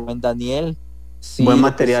saca el buen Daniel. Sí, buen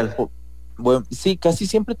material. Sí, casi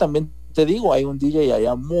siempre también te digo, hay un DJ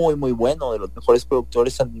allá muy, muy bueno, de los mejores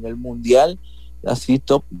productores a nivel mundial, así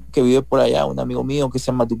top, que vive por allá, un amigo mío que se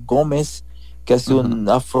llama Duke Gómez, que hace un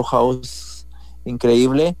Afro House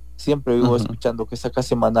increíble. Siempre vivo escuchando que saca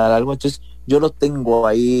semanal algo, entonces yo lo tengo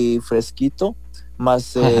ahí fresquito,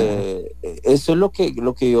 más eso es lo que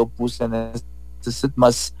yo puse en este set,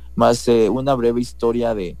 más una breve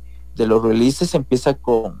historia de los releases. Empieza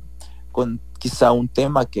con quizá un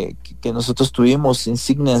tema que nosotros tuvimos,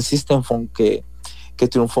 Insignia en System Funk, que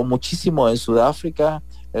triunfó muchísimo en Sudáfrica,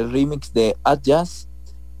 el remix de Jazz,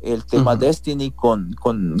 el tema Destiny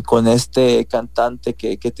con este cantante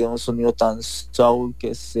que tiene un sonido tan soul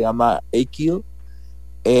que se llama A-Kill.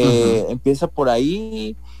 Empieza por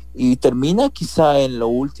ahí y termina quizá en lo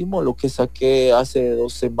último, lo que saqué hace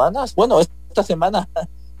 2 semanas. Bueno, esta semana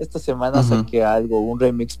saqué algo, un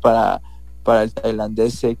remix para el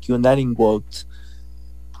tailandés Q-Naringwood.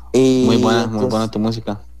 Muy buena tu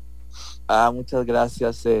música. Muchas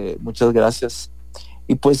gracias.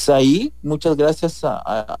 Y pues ahí, muchas gracias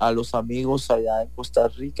a los amigos allá en Costa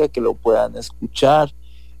Rica que lo puedan escuchar.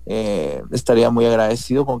 Estaría muy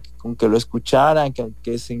agradecido con que lo escucharan,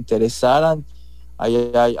 que se interesaran.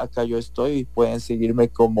 Acá yo estoy, pueden seguirme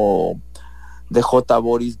como DJ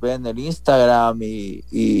Boris B en el Instagram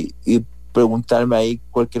y preguntarme ahí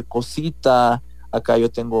cualquier cosita. Acá yo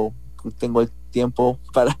tengo el tiempo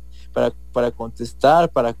para contestar,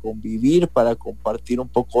 para convivir, para compartir un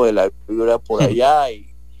poco de la vibra por allá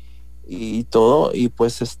y todo. Y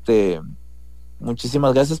pues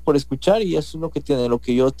muchísimas gracias por escuchar, y eso es lo que tiene, lo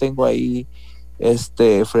que yo tengo ahí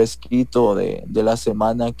fresquito de la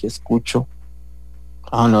semana que escucho.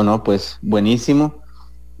 No, pues buenísimo.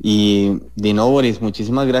 Y Dino, Boris,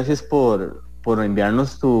 muchísimas gracias por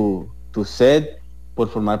enviarnos tu set, por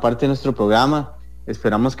formar parte de nuestro programa.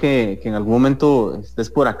 Esperamos que en algún momento estés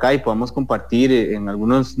por acá y podamos compartir en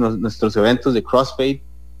algunos nuestros eventos de Crossfade,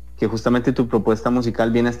 que justamente tu propuesta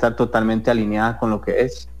musical viene a estar totalmente alineada con lo que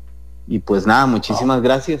es. Y pues nada, muchísimas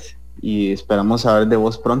gracias y esperamos saber de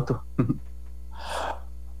vos pronto.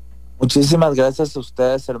 Muchísimas gracias a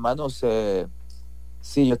ustedes, hermanos.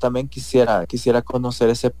 Sí, yo también quisiera conocer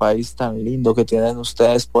ese país tan lindo que tienen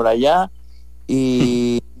ustedes por allá,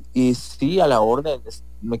 y sí, a la orden.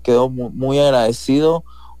 Me quedo muy agradecido.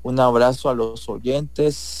 Un abrazo a los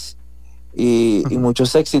oyentes y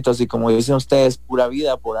muchos éxitos, y como dicen ustedes, pura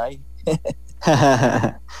vida por ahí.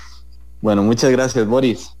 Bueno, muchas gracias,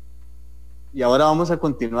 Boris. Y ahora vamos a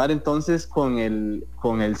continuar entonces con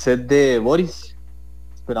el set de Boris.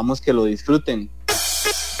 Esperamos que lo disfruten.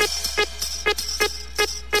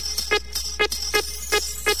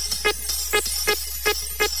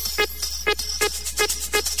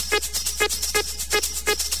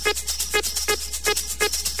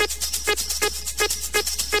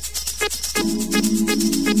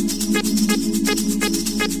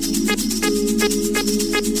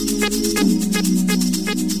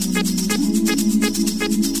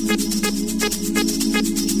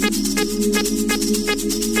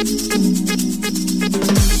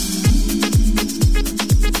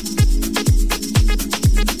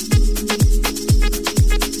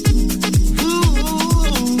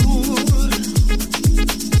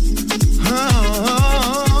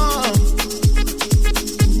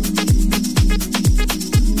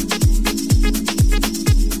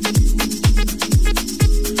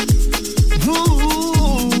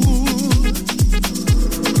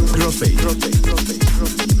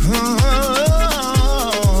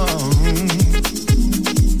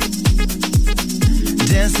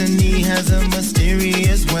 Destiny has a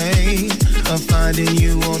mysterious way of finding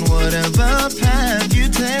you on whatever path you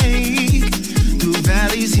take. Through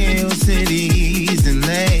valleys, hills, cities, and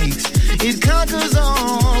lakes, it conquers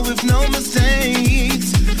all with no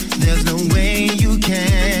mistakes. There's no way you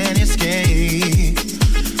can escape.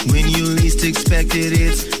 When you least expect it,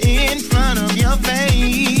 it's in front of your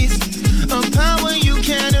face. A power you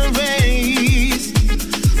can't erase.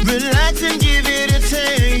 Relax and give it a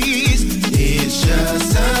taste. It's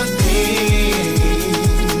just a thing,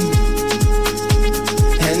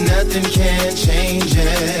 and nothing can change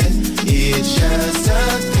it. It's just a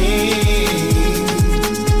thing.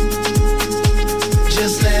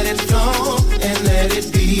 Just let it flow and let it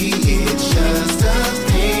be. It's just a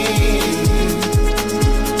thing,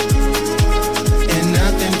 and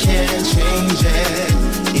nothing can change it.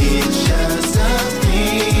 It's just a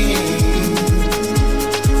thing.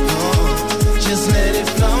 Oh, just let it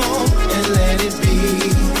flow and let it be.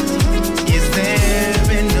 Is there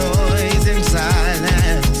a noise and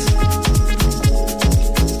silence?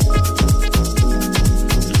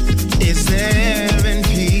 Is there in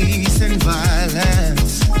peace and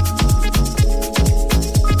violence?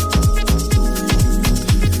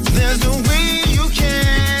 There's no way you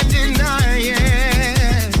can deny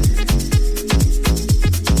it.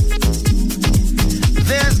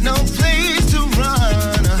 There's no place to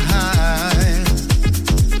run or hide.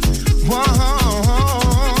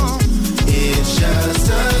 Whoa, it's just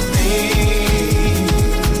a thing,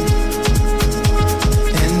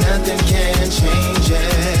 and nothing can change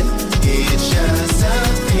it. It's just a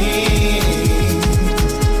thing.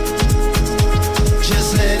 Just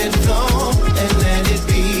let it flow and let it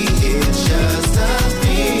be. It's just a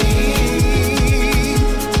thing,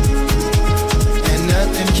 and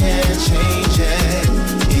nothing can change it.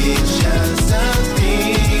 It's just a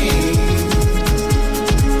thing.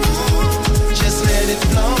 Just let it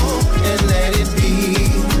flow and let it be.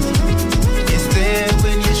 It's there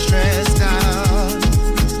when you're stressed out.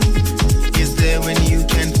 It's there when you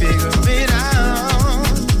can figure it out.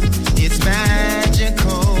 It's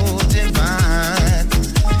magical, divine.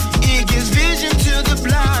 It gives vision to the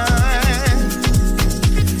blind.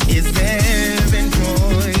 It's there in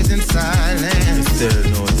noise and silence. Is there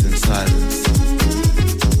noise and silence?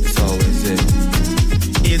 It's always there.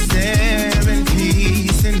 It's there in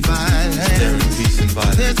peace and Is there in violence. peace and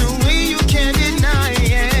violence? There's no way you can deny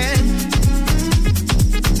it.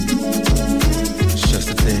 It's just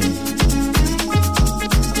a thing.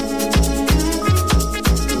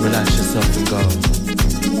 Relax yourself and go.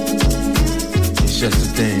 It's just a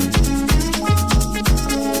thing.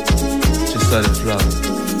 Just let it flow.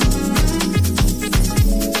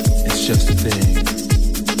 It's just a thing.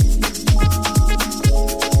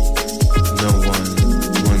 No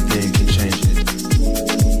one thing can change it.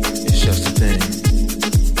 It's just a thing.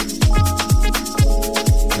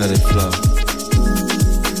 Let it flow.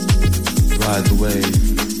 Ride the wave.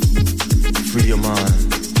 Free your mind.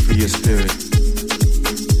 Free your spirit.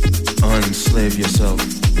 Unslave yourself.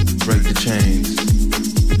 Break the chains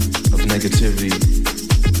of negativity,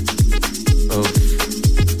 of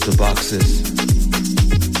the boxes.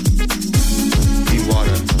 Be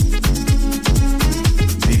water.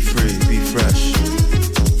 Be free. Be fresh.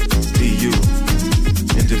 Be you.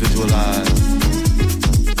 Individualize.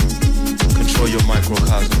 Control your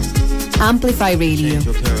microcosm. Amplify Radio. Change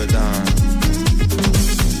your paradigm.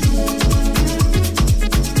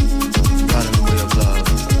 Ride in the way of love.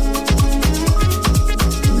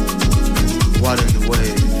 Ride in the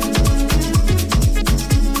wave.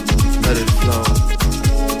 Let it flow.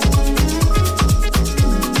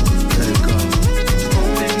 Let it go.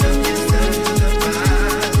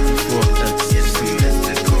 Before ecstasy.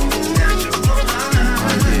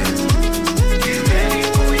 Oh yeah.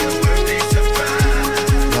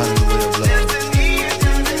 Ride in the way of love.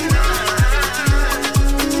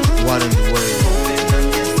 Ride in the wave.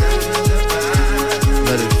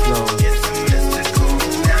 Let it flow.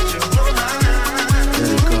 Let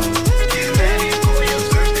it go.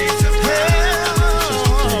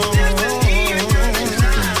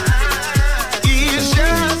 It's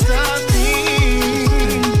just a thing.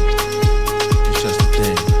 It's just a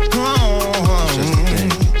thing. It's just a thing.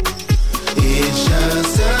 It's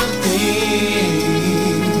just a thing,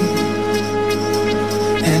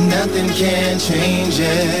 and nothing can change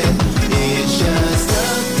it. It's just a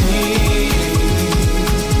thing,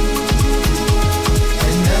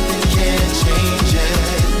 and nothing can change it.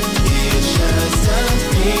 It's just a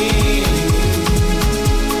thing.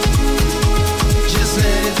 Just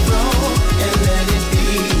let it flow and let it be.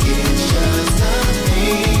 It's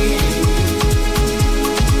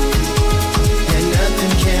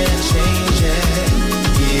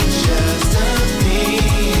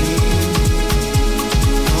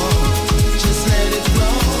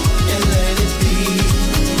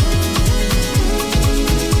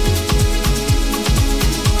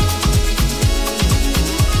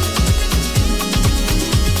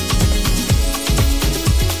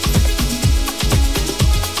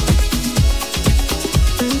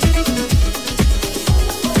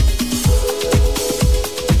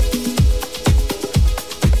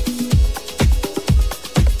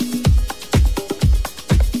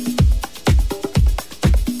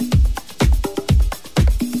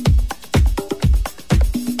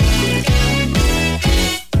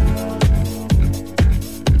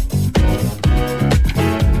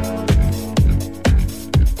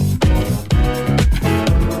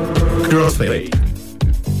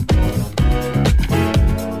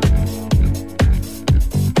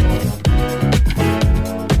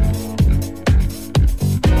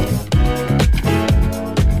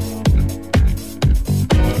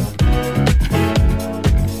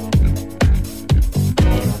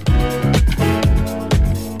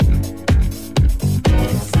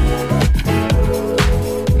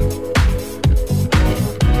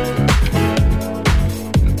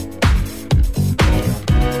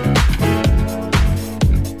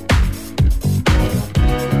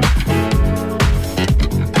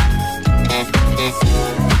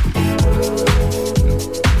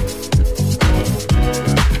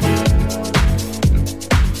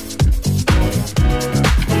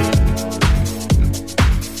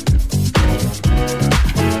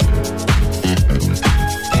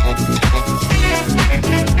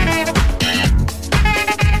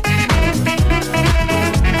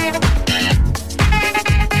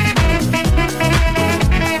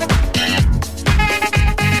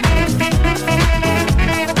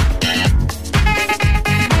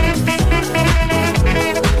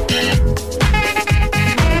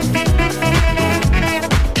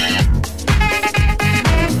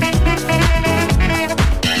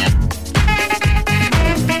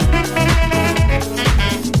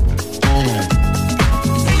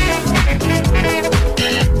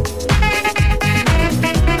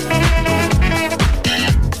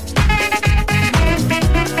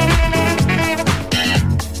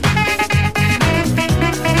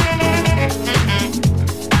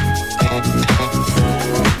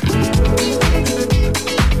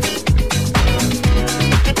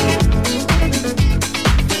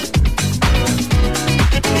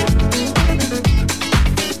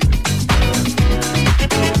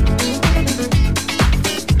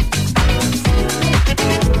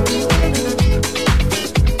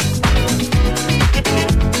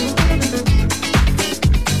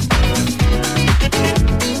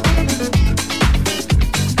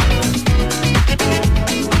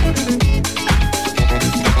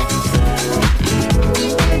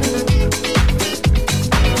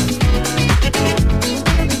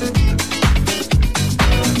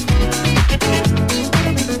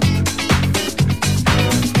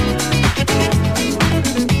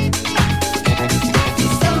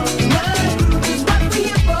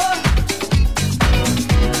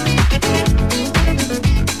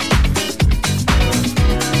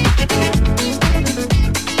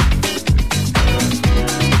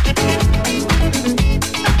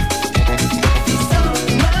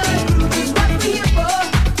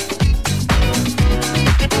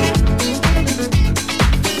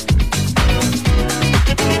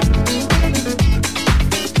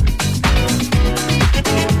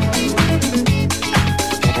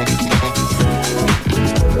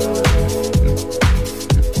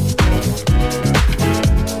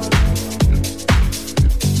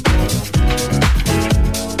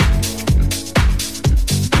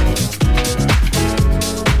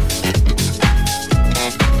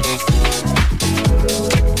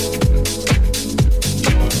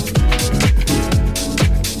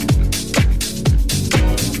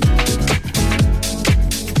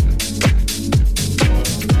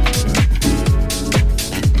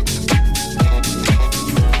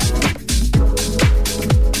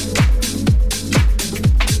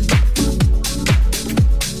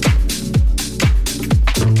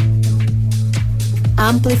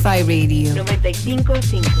Amplify Radio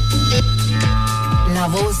 95.5. La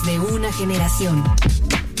voz de una generación.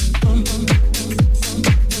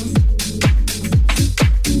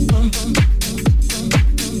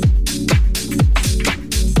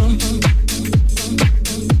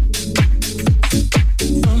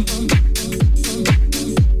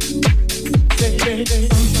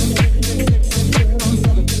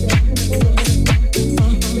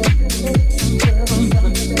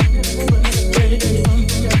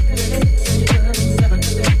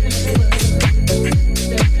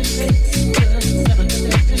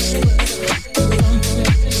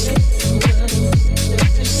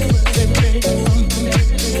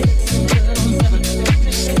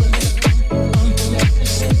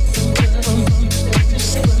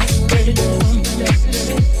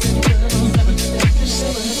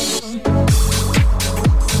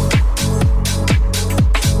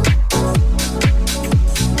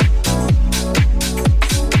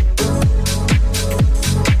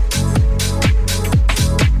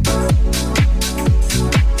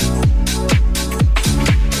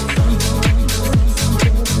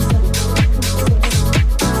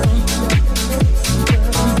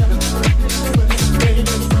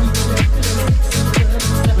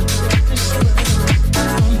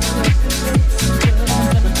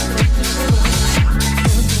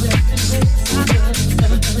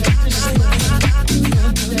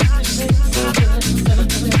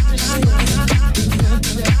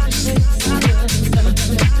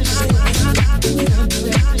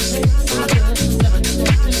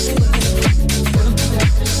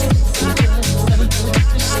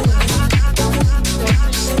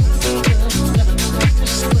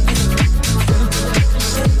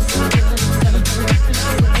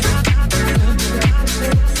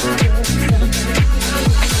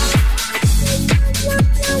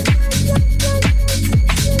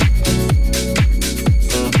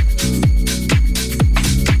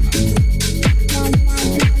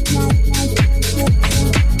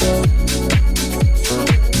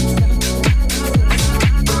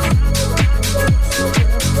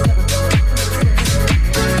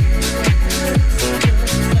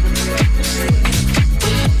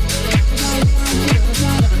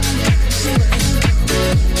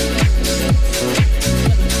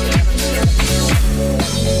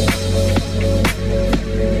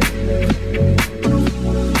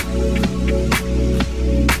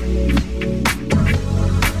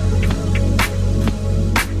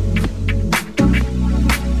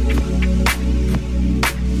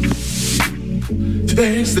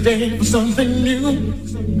 Today's the day for something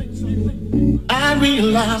new. I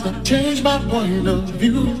realize I've changed my point of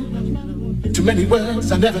view. Too many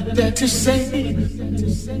words I never dared to say.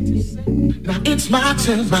 Now it's my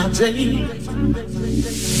turn, my day.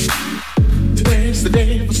 Today's the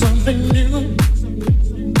day for something new.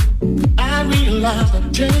 I realize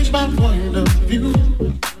I've changed my point of view.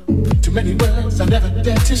 Too many words I never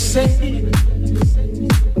dared to say.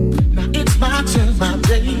 Now it's my turn, my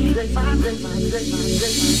day.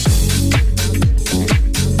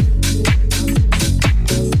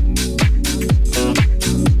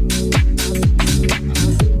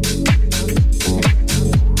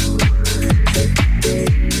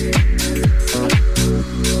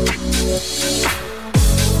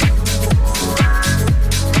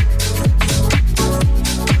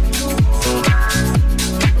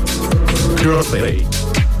 Crossfade.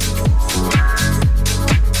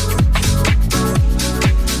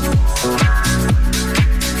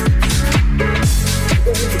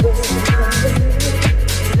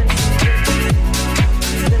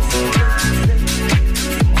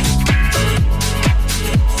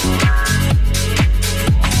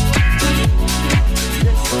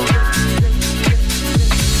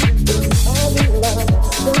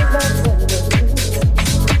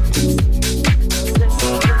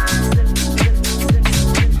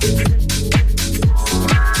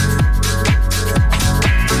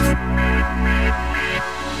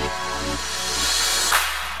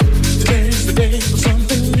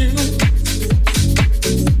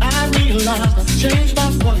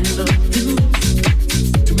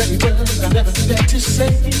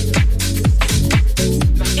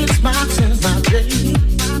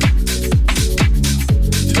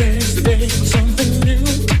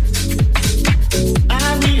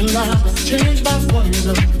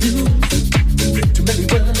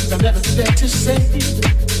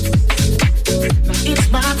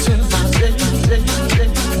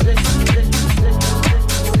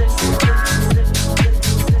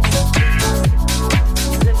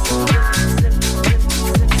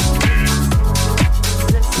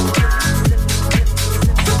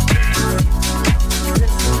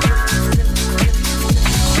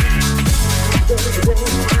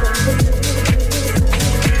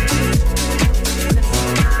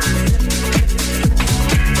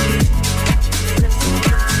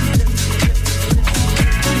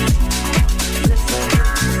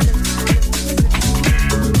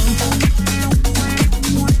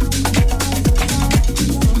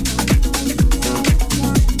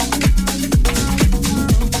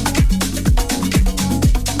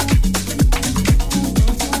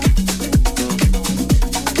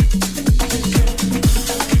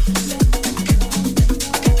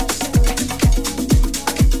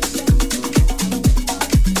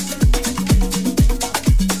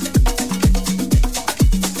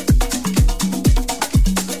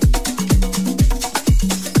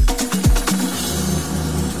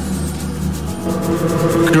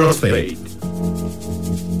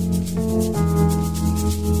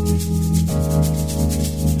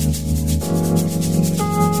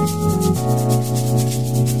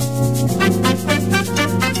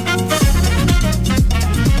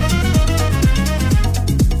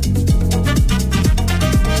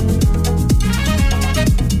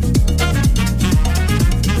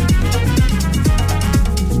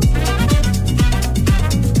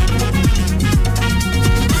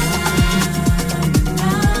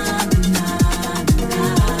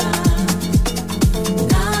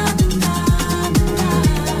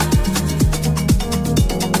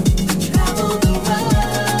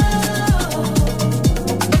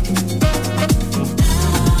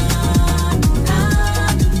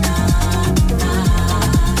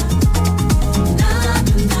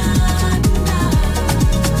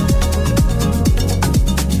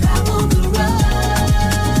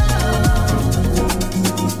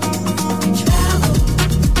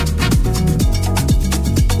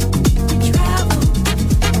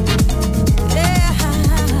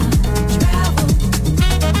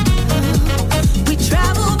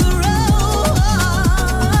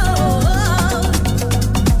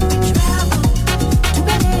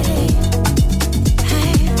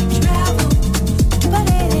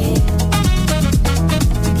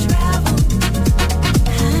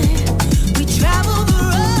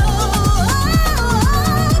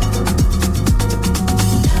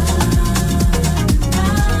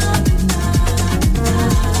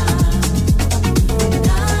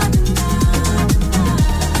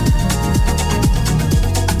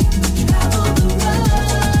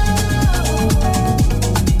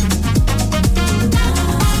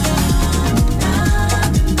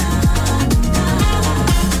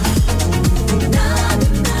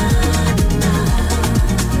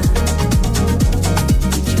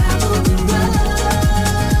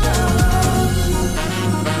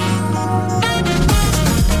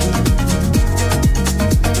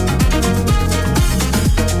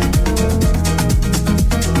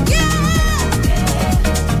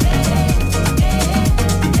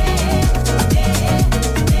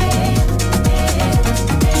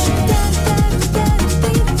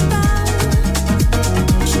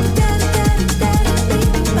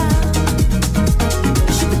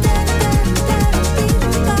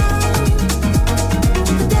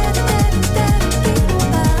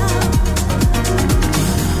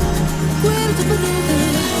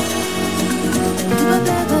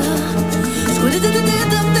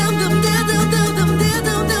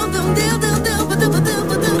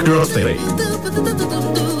 Crossfade.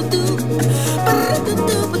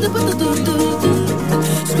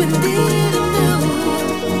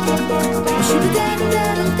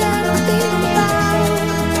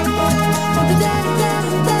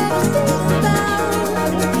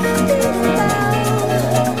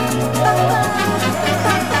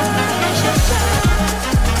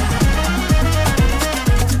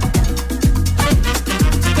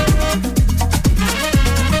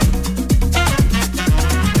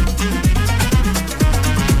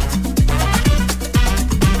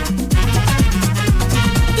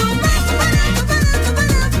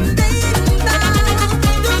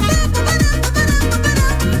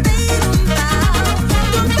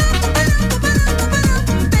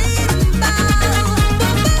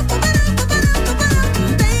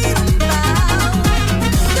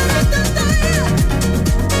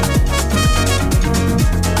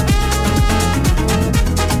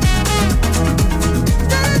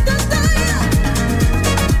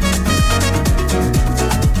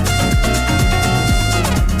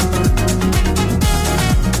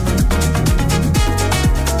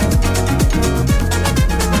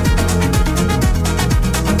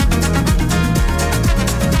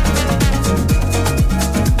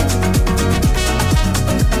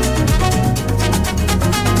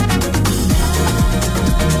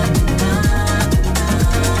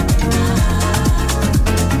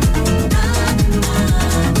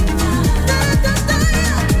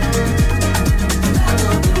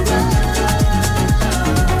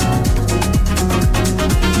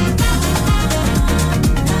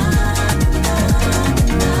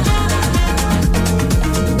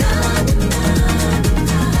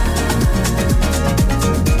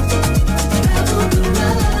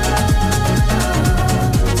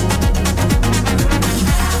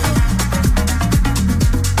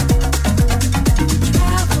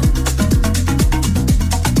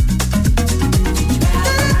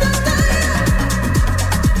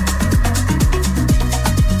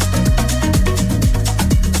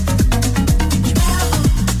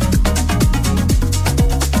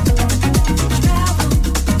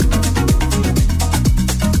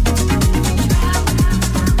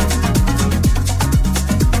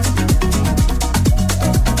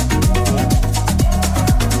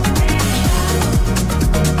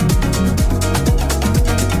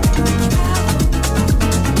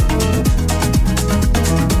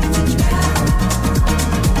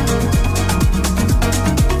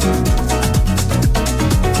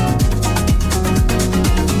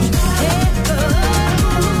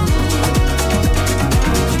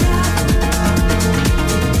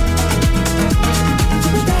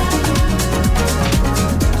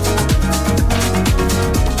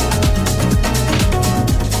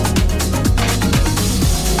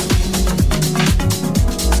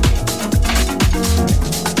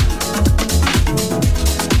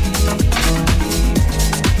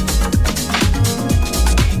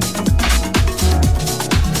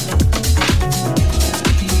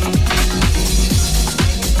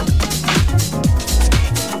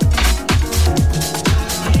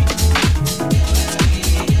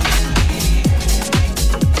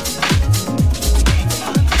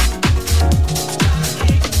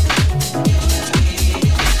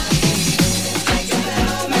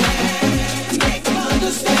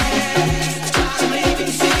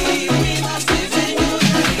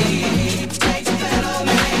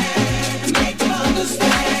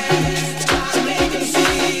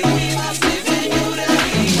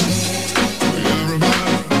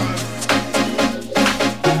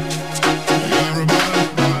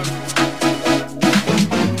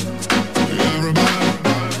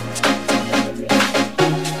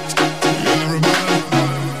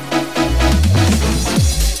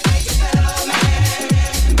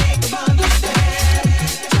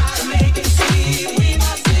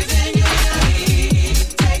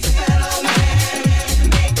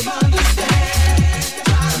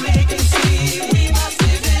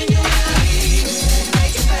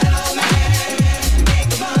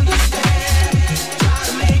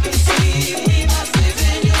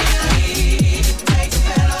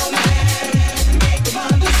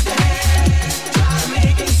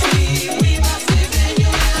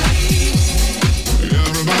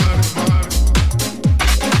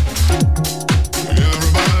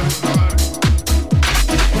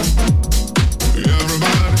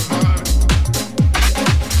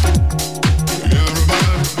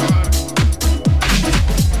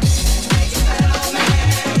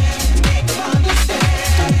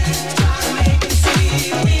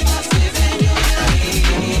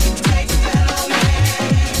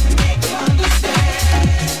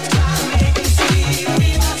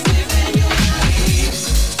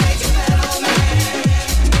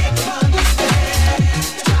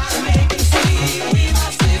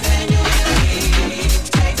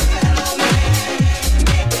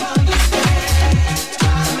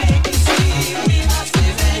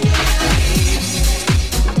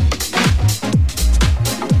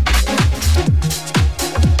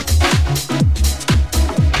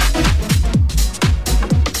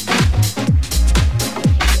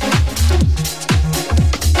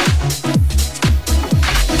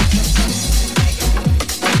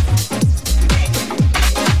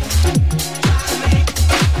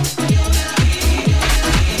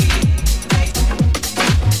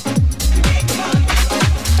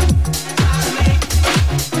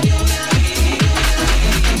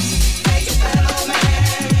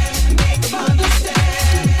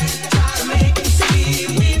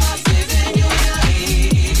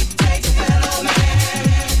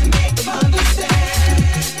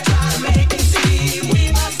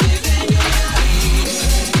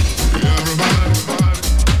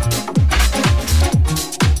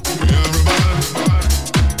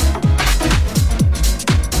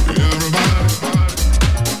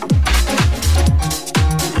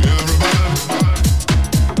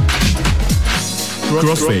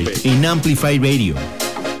 Crossfade en Amplify Radio.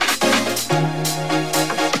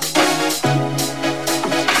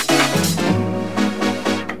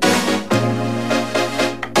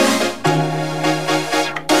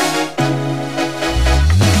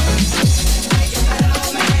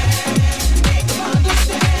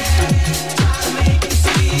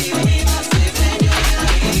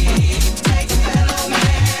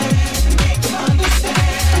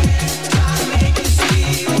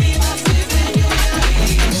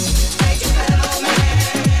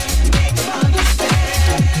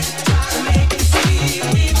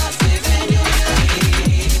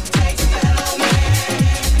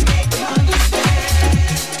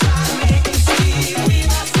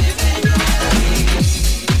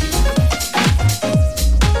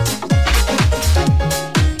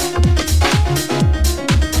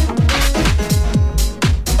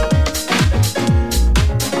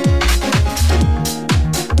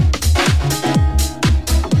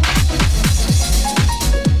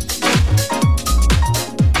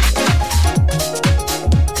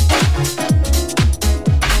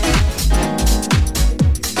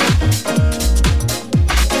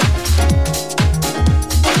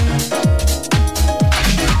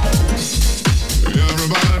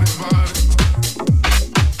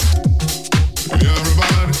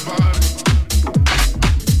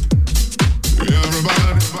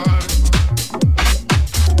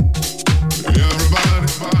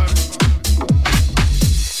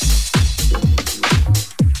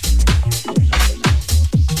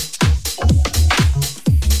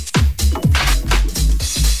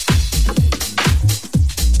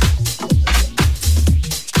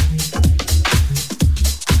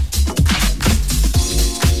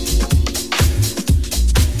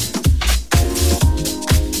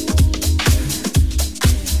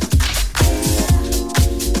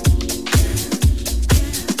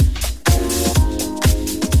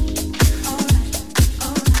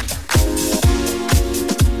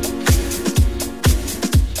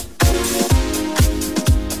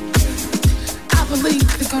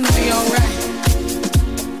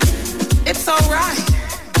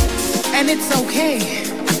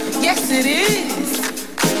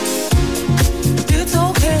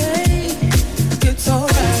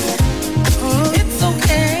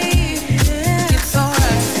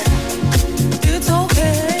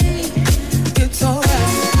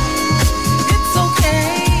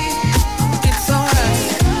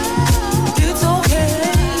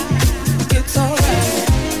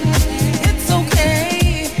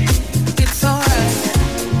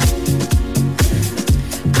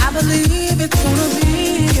 Believe it's gonna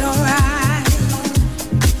be alright.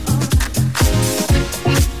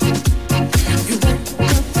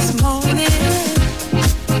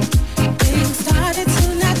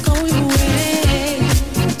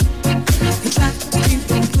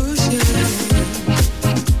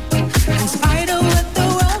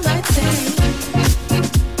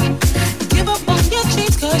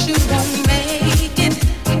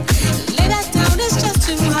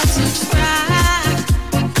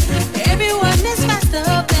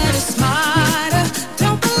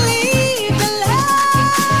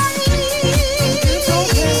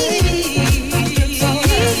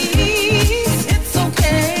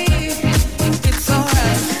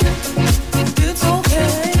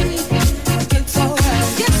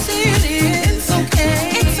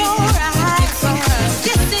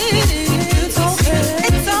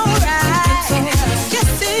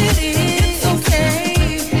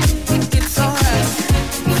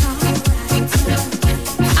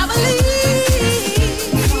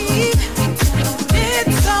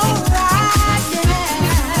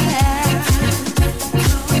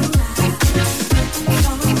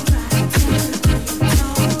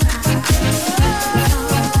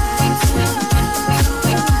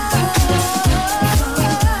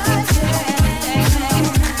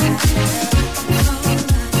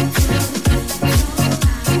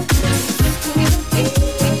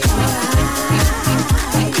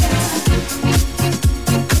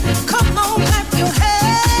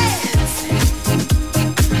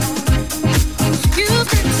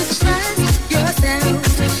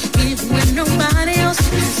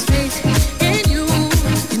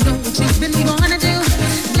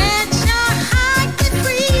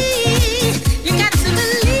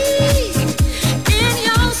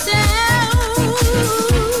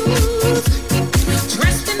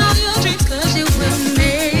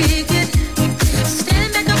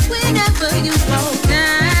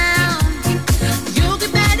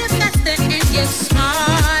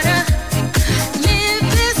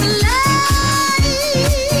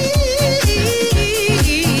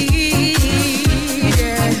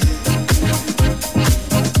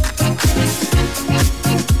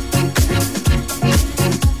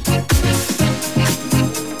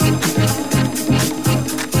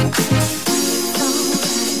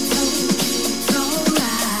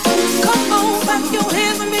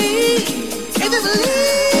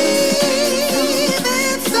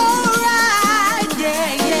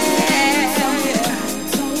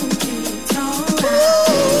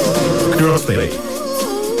 Crossfade.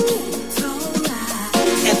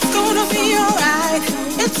 It's gonna be alright.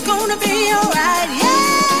 It's gonna be alright.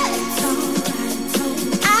 Yeah.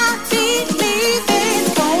 I believe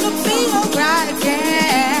it's gonna be alright.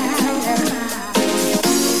 Yeah.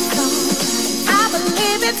 I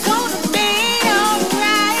believe it's gonna be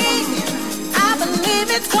alright. I believe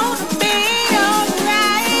it's gonna be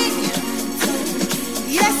alright.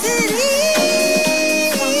 Yes, it is.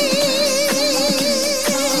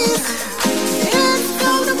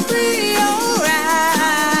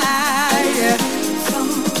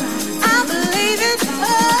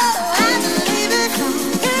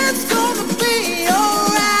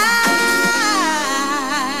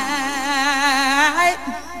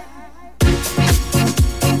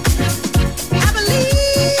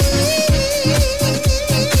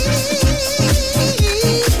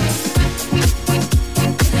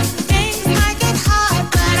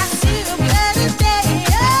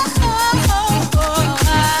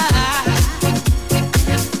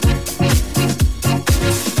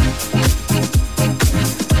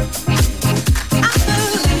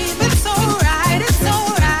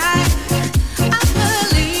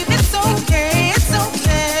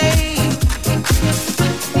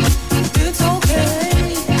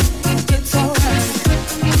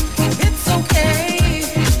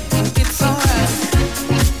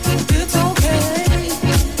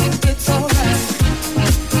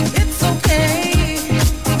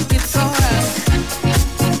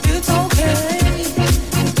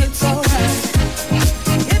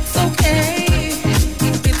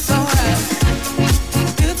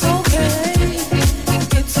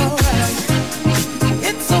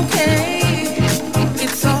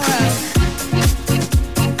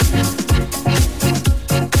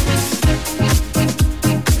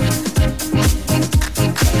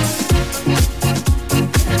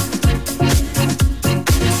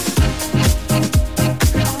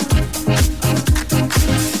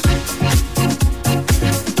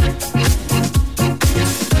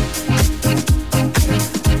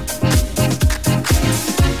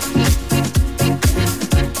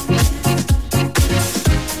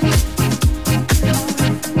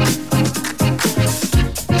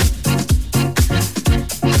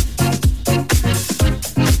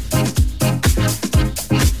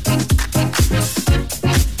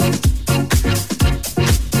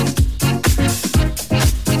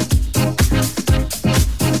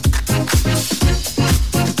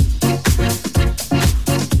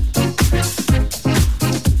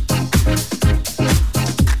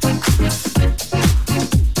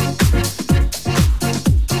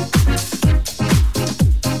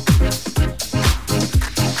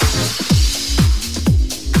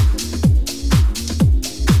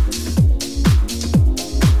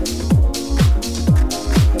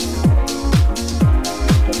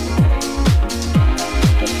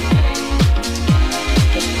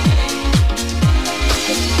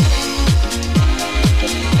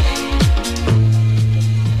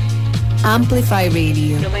 Amplify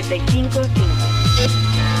Radio 95.5.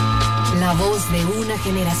 La voz de una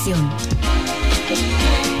generación.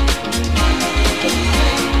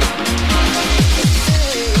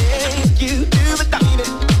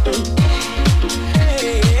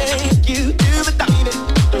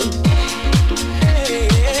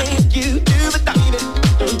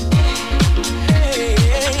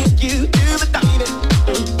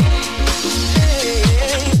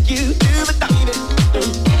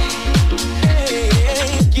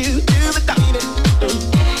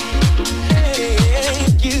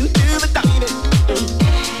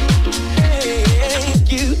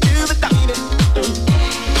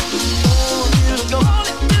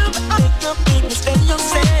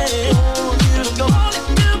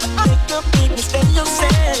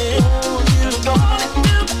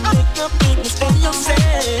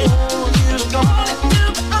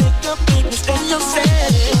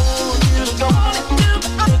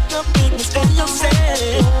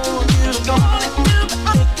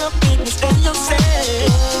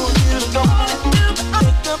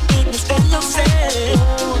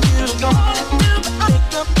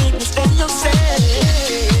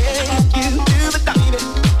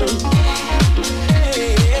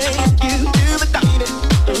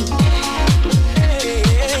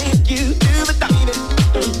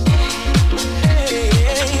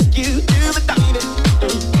 You do the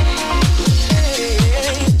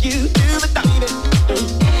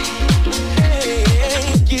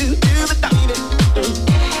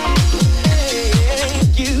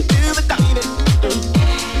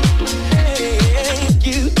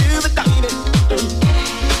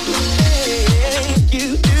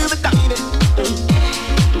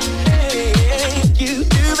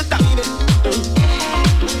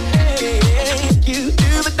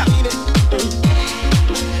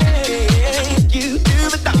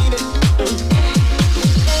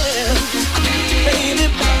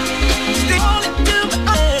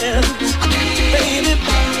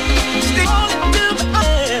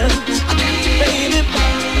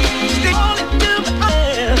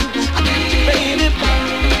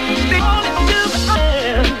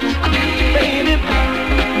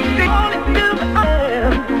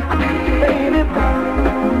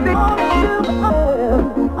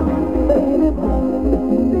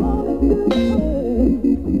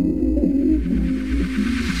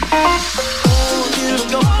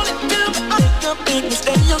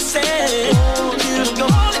yourself. You go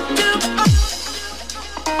on and do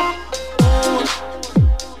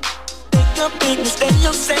take a big mistake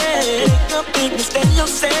yourself. Take a big mistake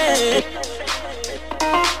yourself.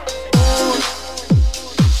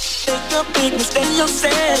 Take a big mistake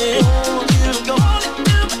yourself. You go on and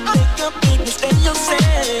do take a big mistake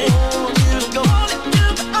yourself. You go on and do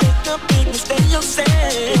take a big mistake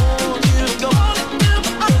yourself. You go on and do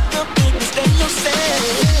take a big mistake yourself.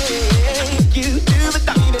 You do the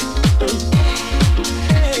thing.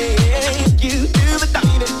 You do the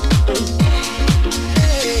thing.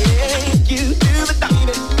 You do the thing.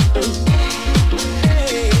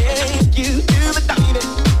 You do the thing.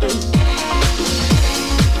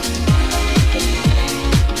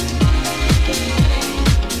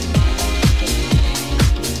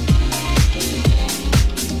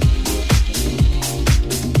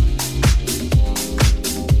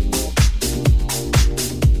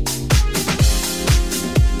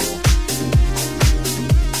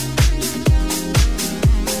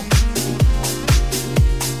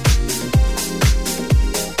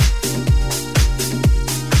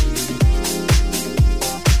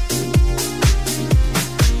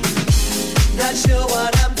 Not sure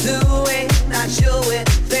what I'm doing, not sure when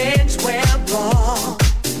things went wrong.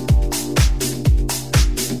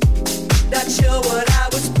 Not sure what I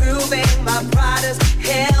was proving, my pride has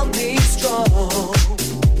held me strong.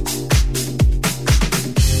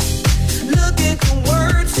 Looking for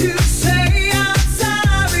words to say, I'm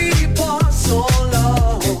sorry for so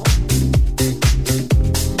long.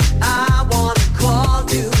 I wanna call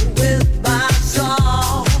you with my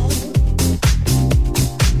song.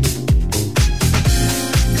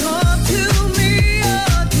 Come to me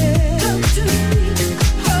again. Come to me.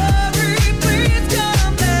 Hurry, please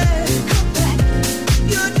come back. Come back.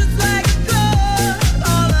 You're just like a drug.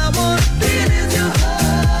 All I wanna feel is your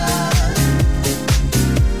hug.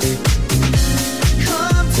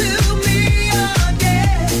 Come to me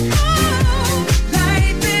again. Oh,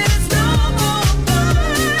 life is no more fun.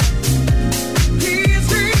 Please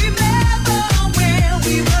remember when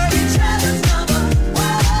we were each other's number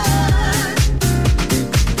one.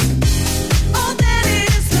 All that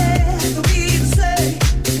is left for me to say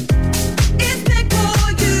is beg for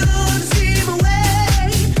you to steam away.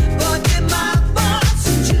 But in my thoughts,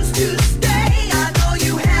 you choose to stay. I know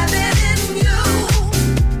you have it in you.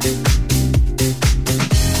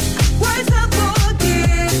 Words of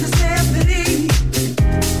forgiveness and pity.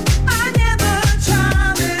 I never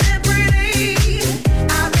charming and pretty.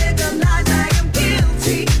 I recognize I am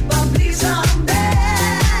guilty, but please come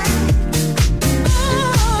back.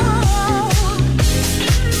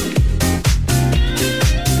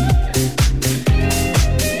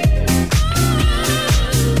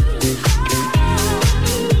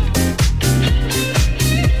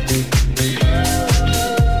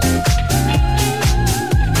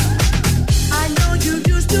 I know you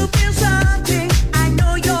used to feel something. I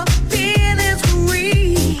know your feelings were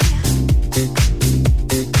real.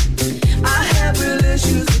 I have real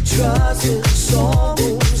issues with trust and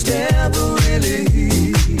songs never really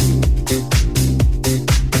healed.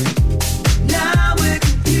 Now we're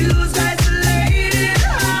confused, isolated.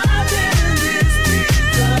 How can this be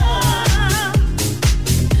done?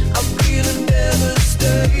 I'm feeling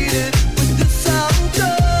devastated with this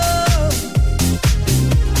outcome.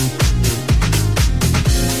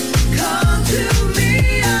 Come to me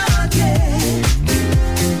again.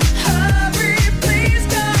 Hurry, please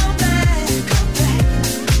come back. Come back.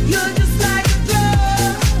 You're just like a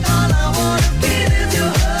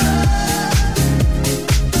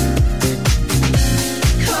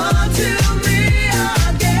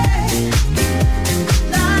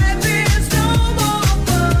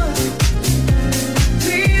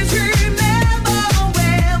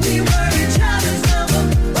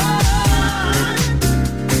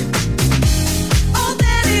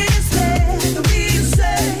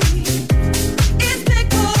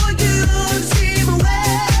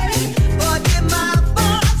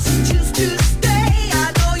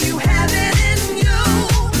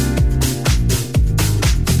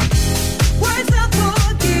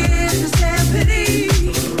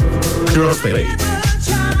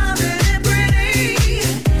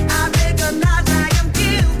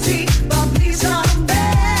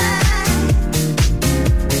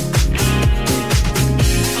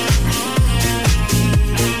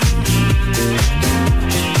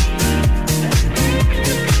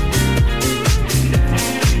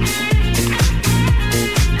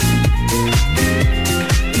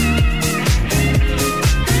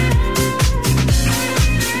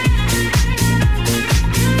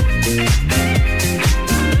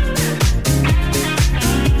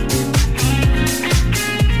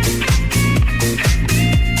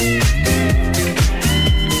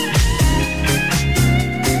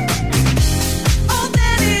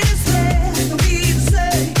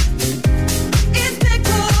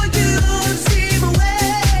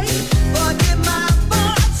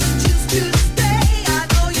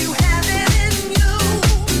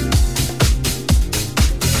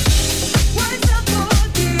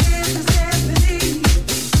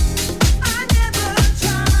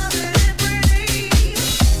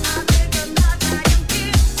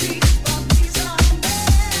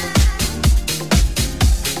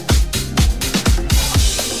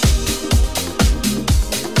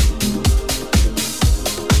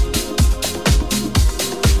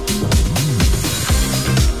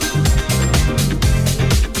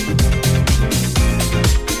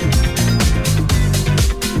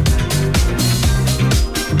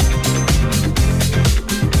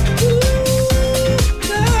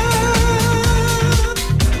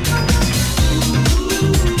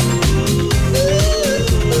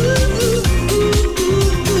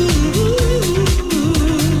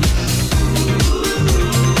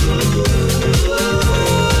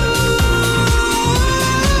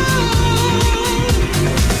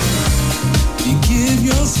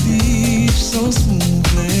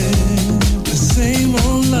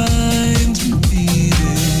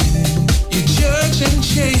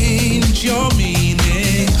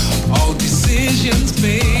visions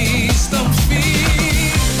based on fear,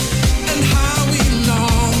 and how we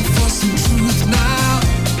long for some truth now.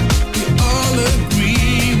 We all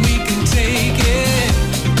agree we can take it,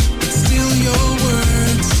 but still your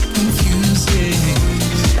words confusing.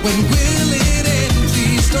 When will it end?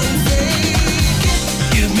 Please don't fake it.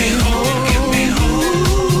 Give me hope, give me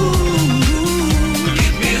hope,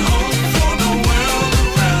 give me hope for the world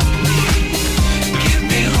around me. Give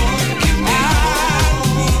me hope, give me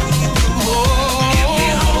hope, give me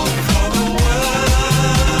hope for the world.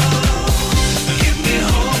 Give me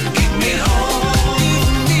hope, give me hope,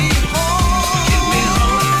 give me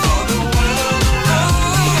hope for the world around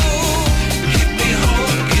me. Give me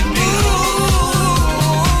hope, give me hope,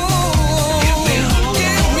 give me hope,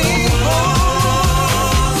 give me hope.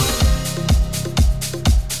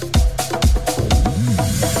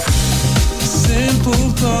 Simple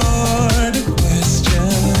thought, a question.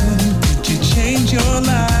 Could you change your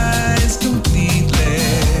lies completely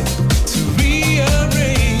to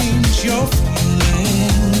rearrange your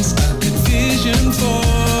feelings? A good vision for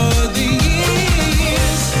the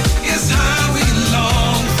years is how we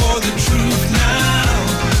long for the truth now.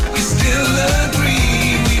 We still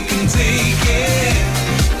agree we can take it.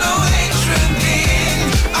 No hatred in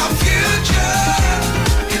our future.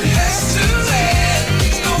 It has to end.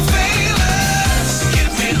 Don't fail us.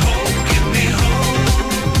 Give me hope, give me hope.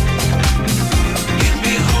 Give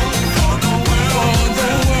me hope for the world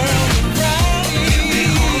around me. Give me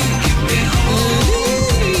hope, give me hope.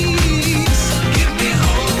 Please. Give me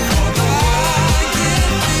hope for the world.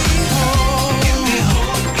 Give me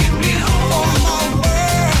hope, give me hope for my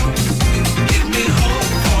world. Give me hope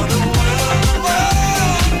for the world.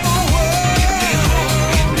 Give me hope,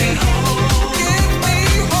 give me hope. Give me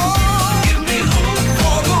hope, give me hope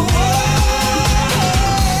for the world.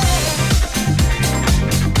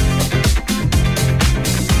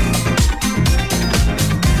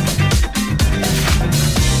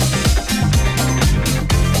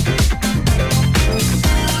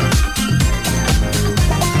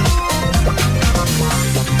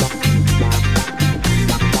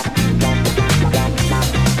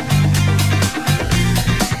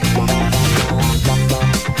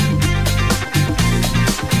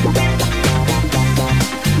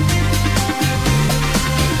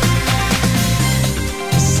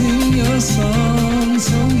 Sing your song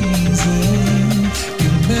so easy,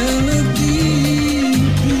 your melody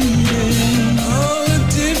repeating. Oh, a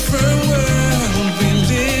different world we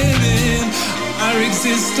live in, our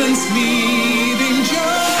existence needing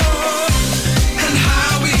joy, and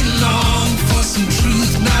how we long for some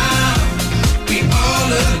truth now. We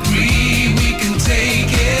all agree we can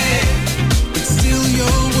take it, but still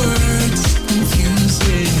your words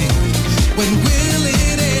confusing. When will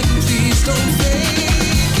it end? Please don't fake it.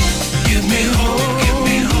 Give me hope, give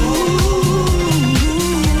me hope,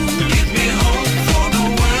 give me hope for the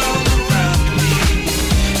world around me.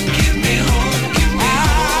 Give me hope, give me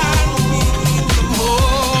hope,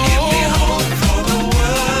 give me hope for the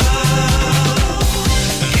world.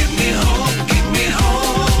 Give me hope, give me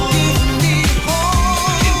hope, give me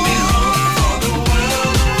hope, give me hope for the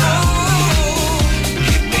world around me.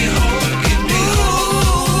 Give me hope, give me hope,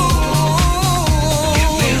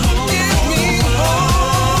 give me hope for the world.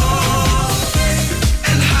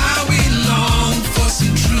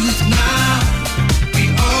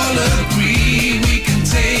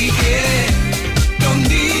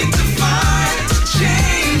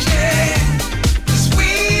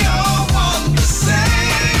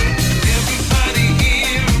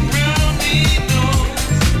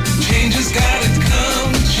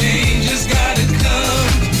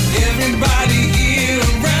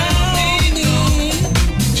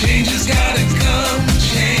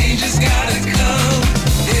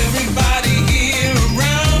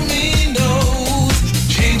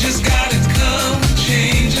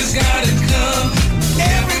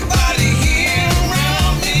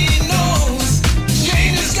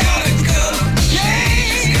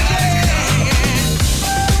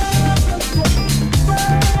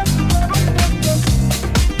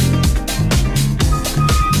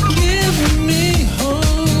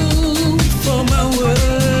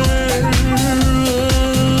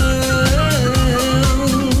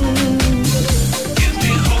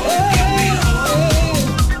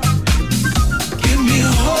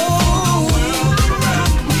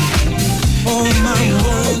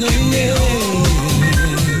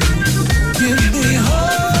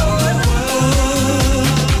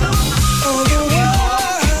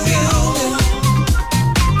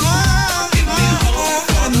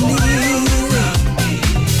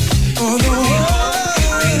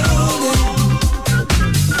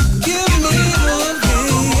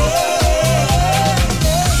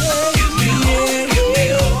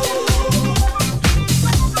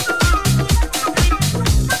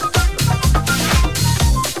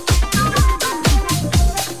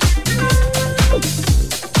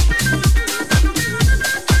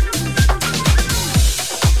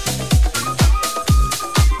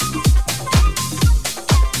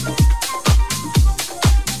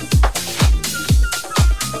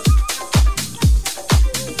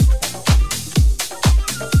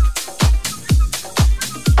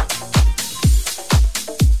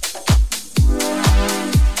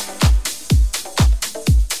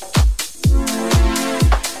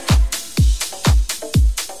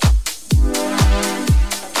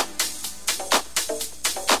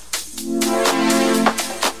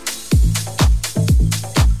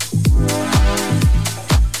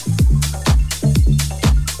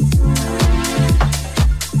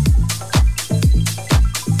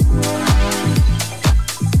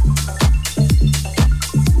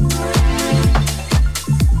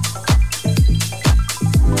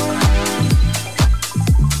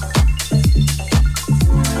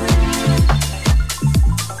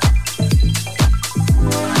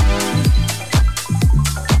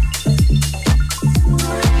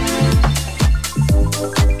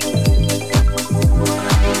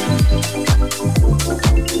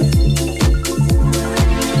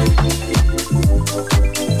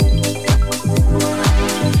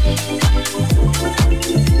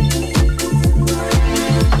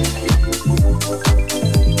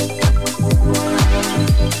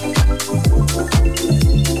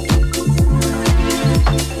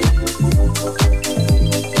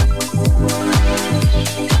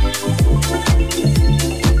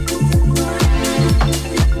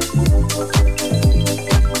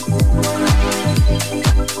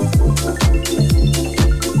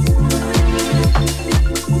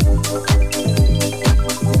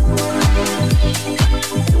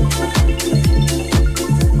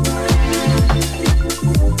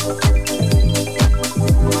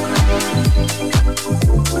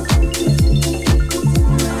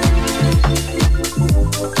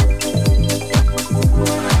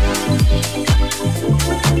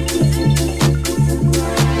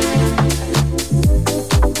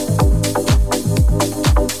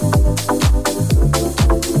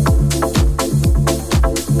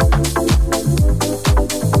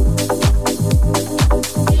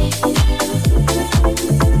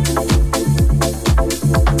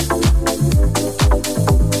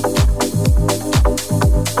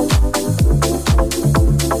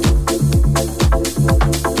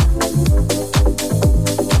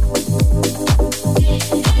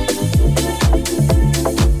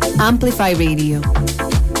 Amplify Radio.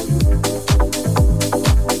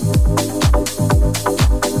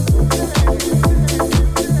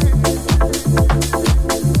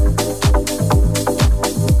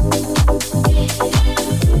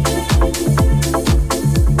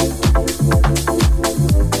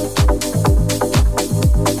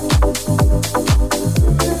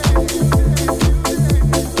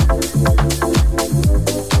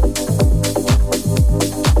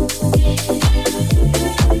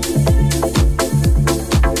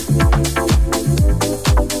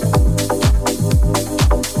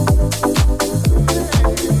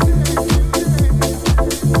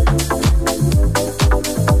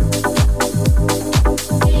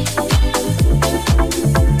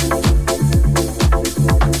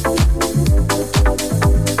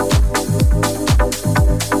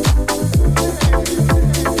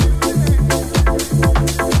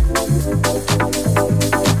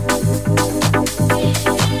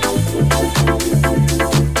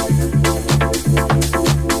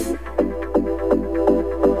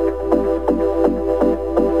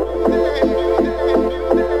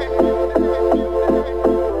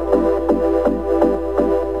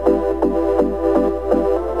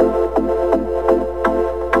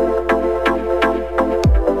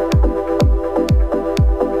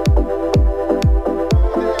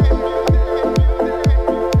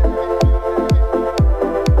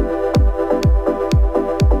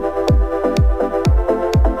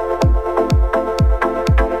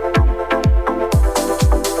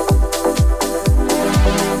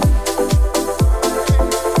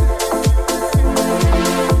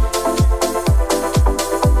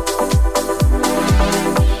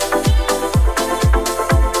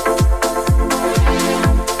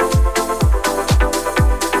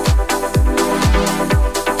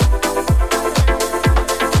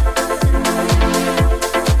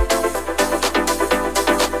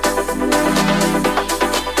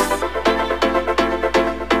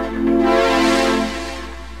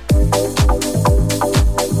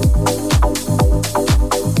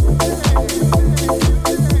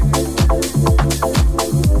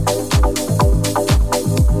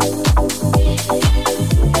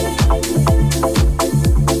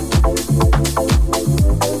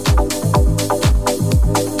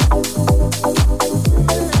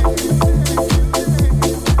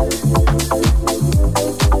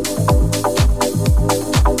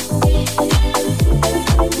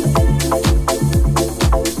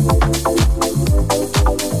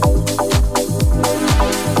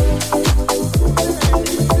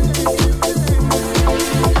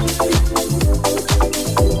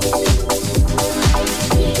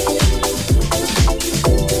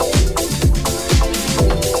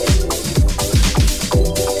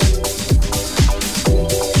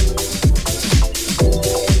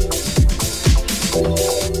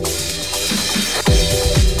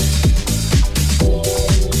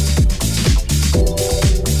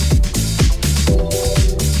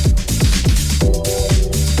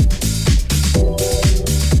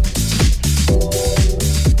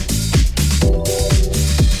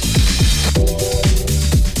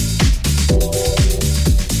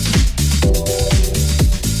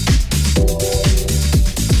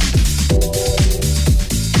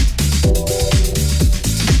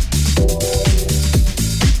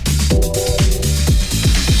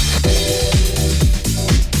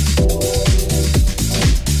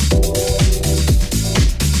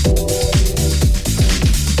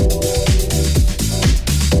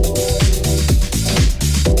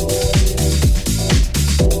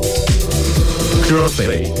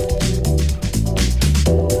 Crossfade.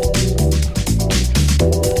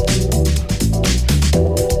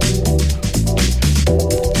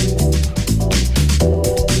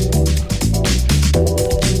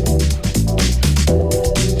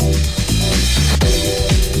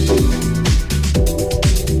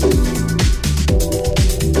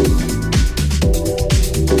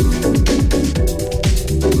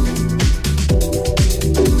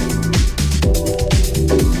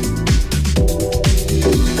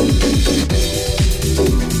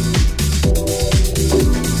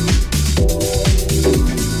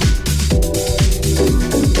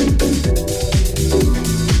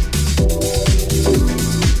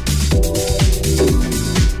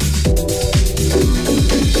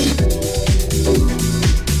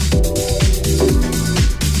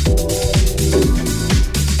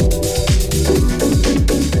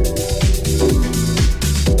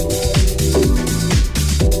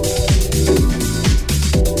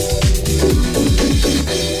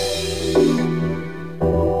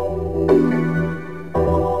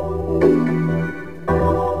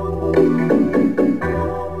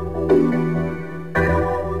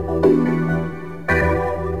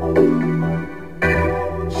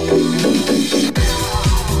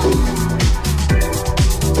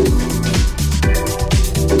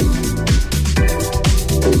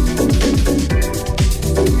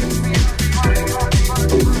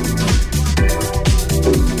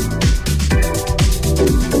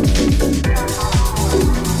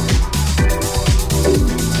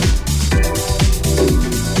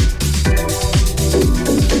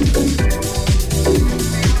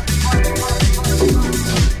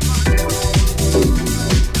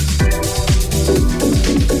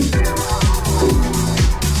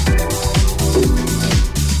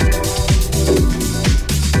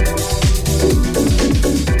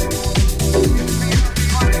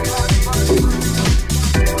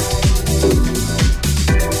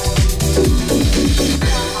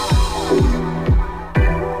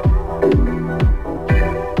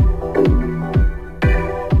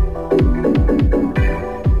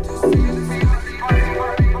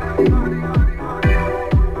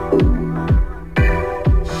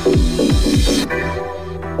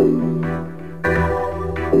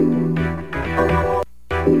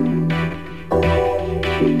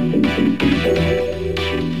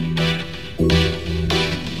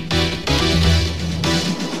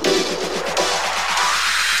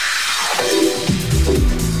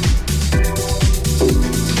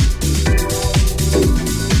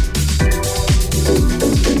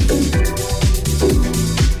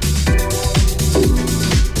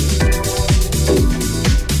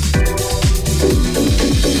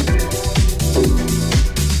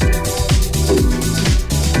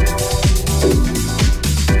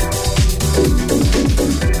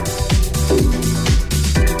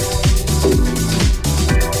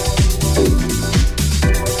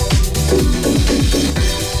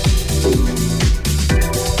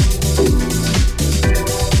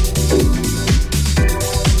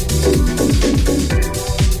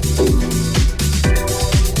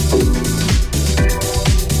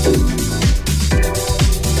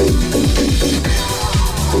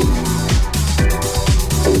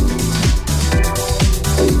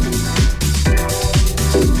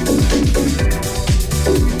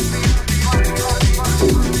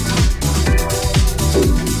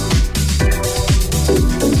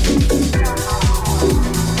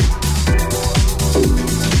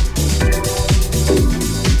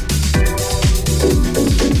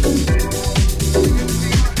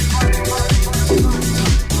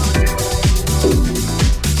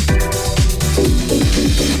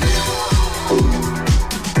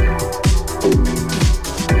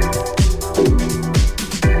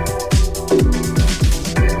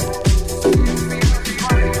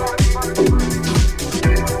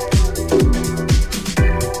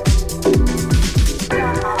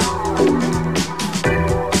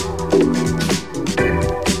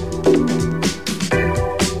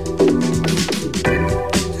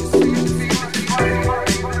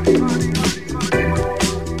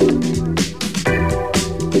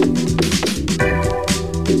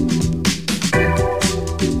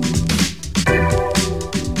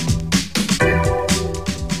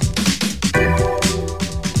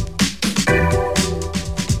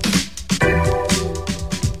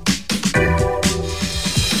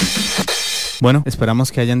 Bueno,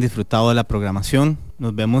 esperamos que hayan disfrutado de la programación.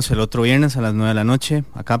 Nos vemos el otro viernes a las 9 de la noche,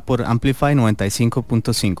 acá por Amplify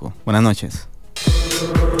 95.5. Buenas noches.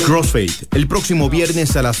 Crossfade, el próximo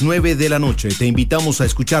viernes a las 9 de la noche. Te invitamos a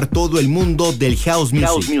escuchar todo el mundo del house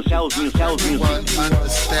music.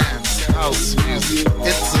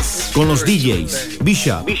 Con los DJs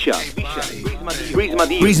Bishop,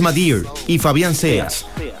 Prisma Deer y Fabián Seas.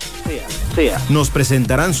 Nos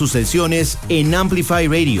presentarán sus sesiones en Amplify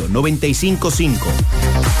Radio 95.5.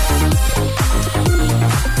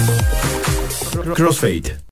 Crossfade.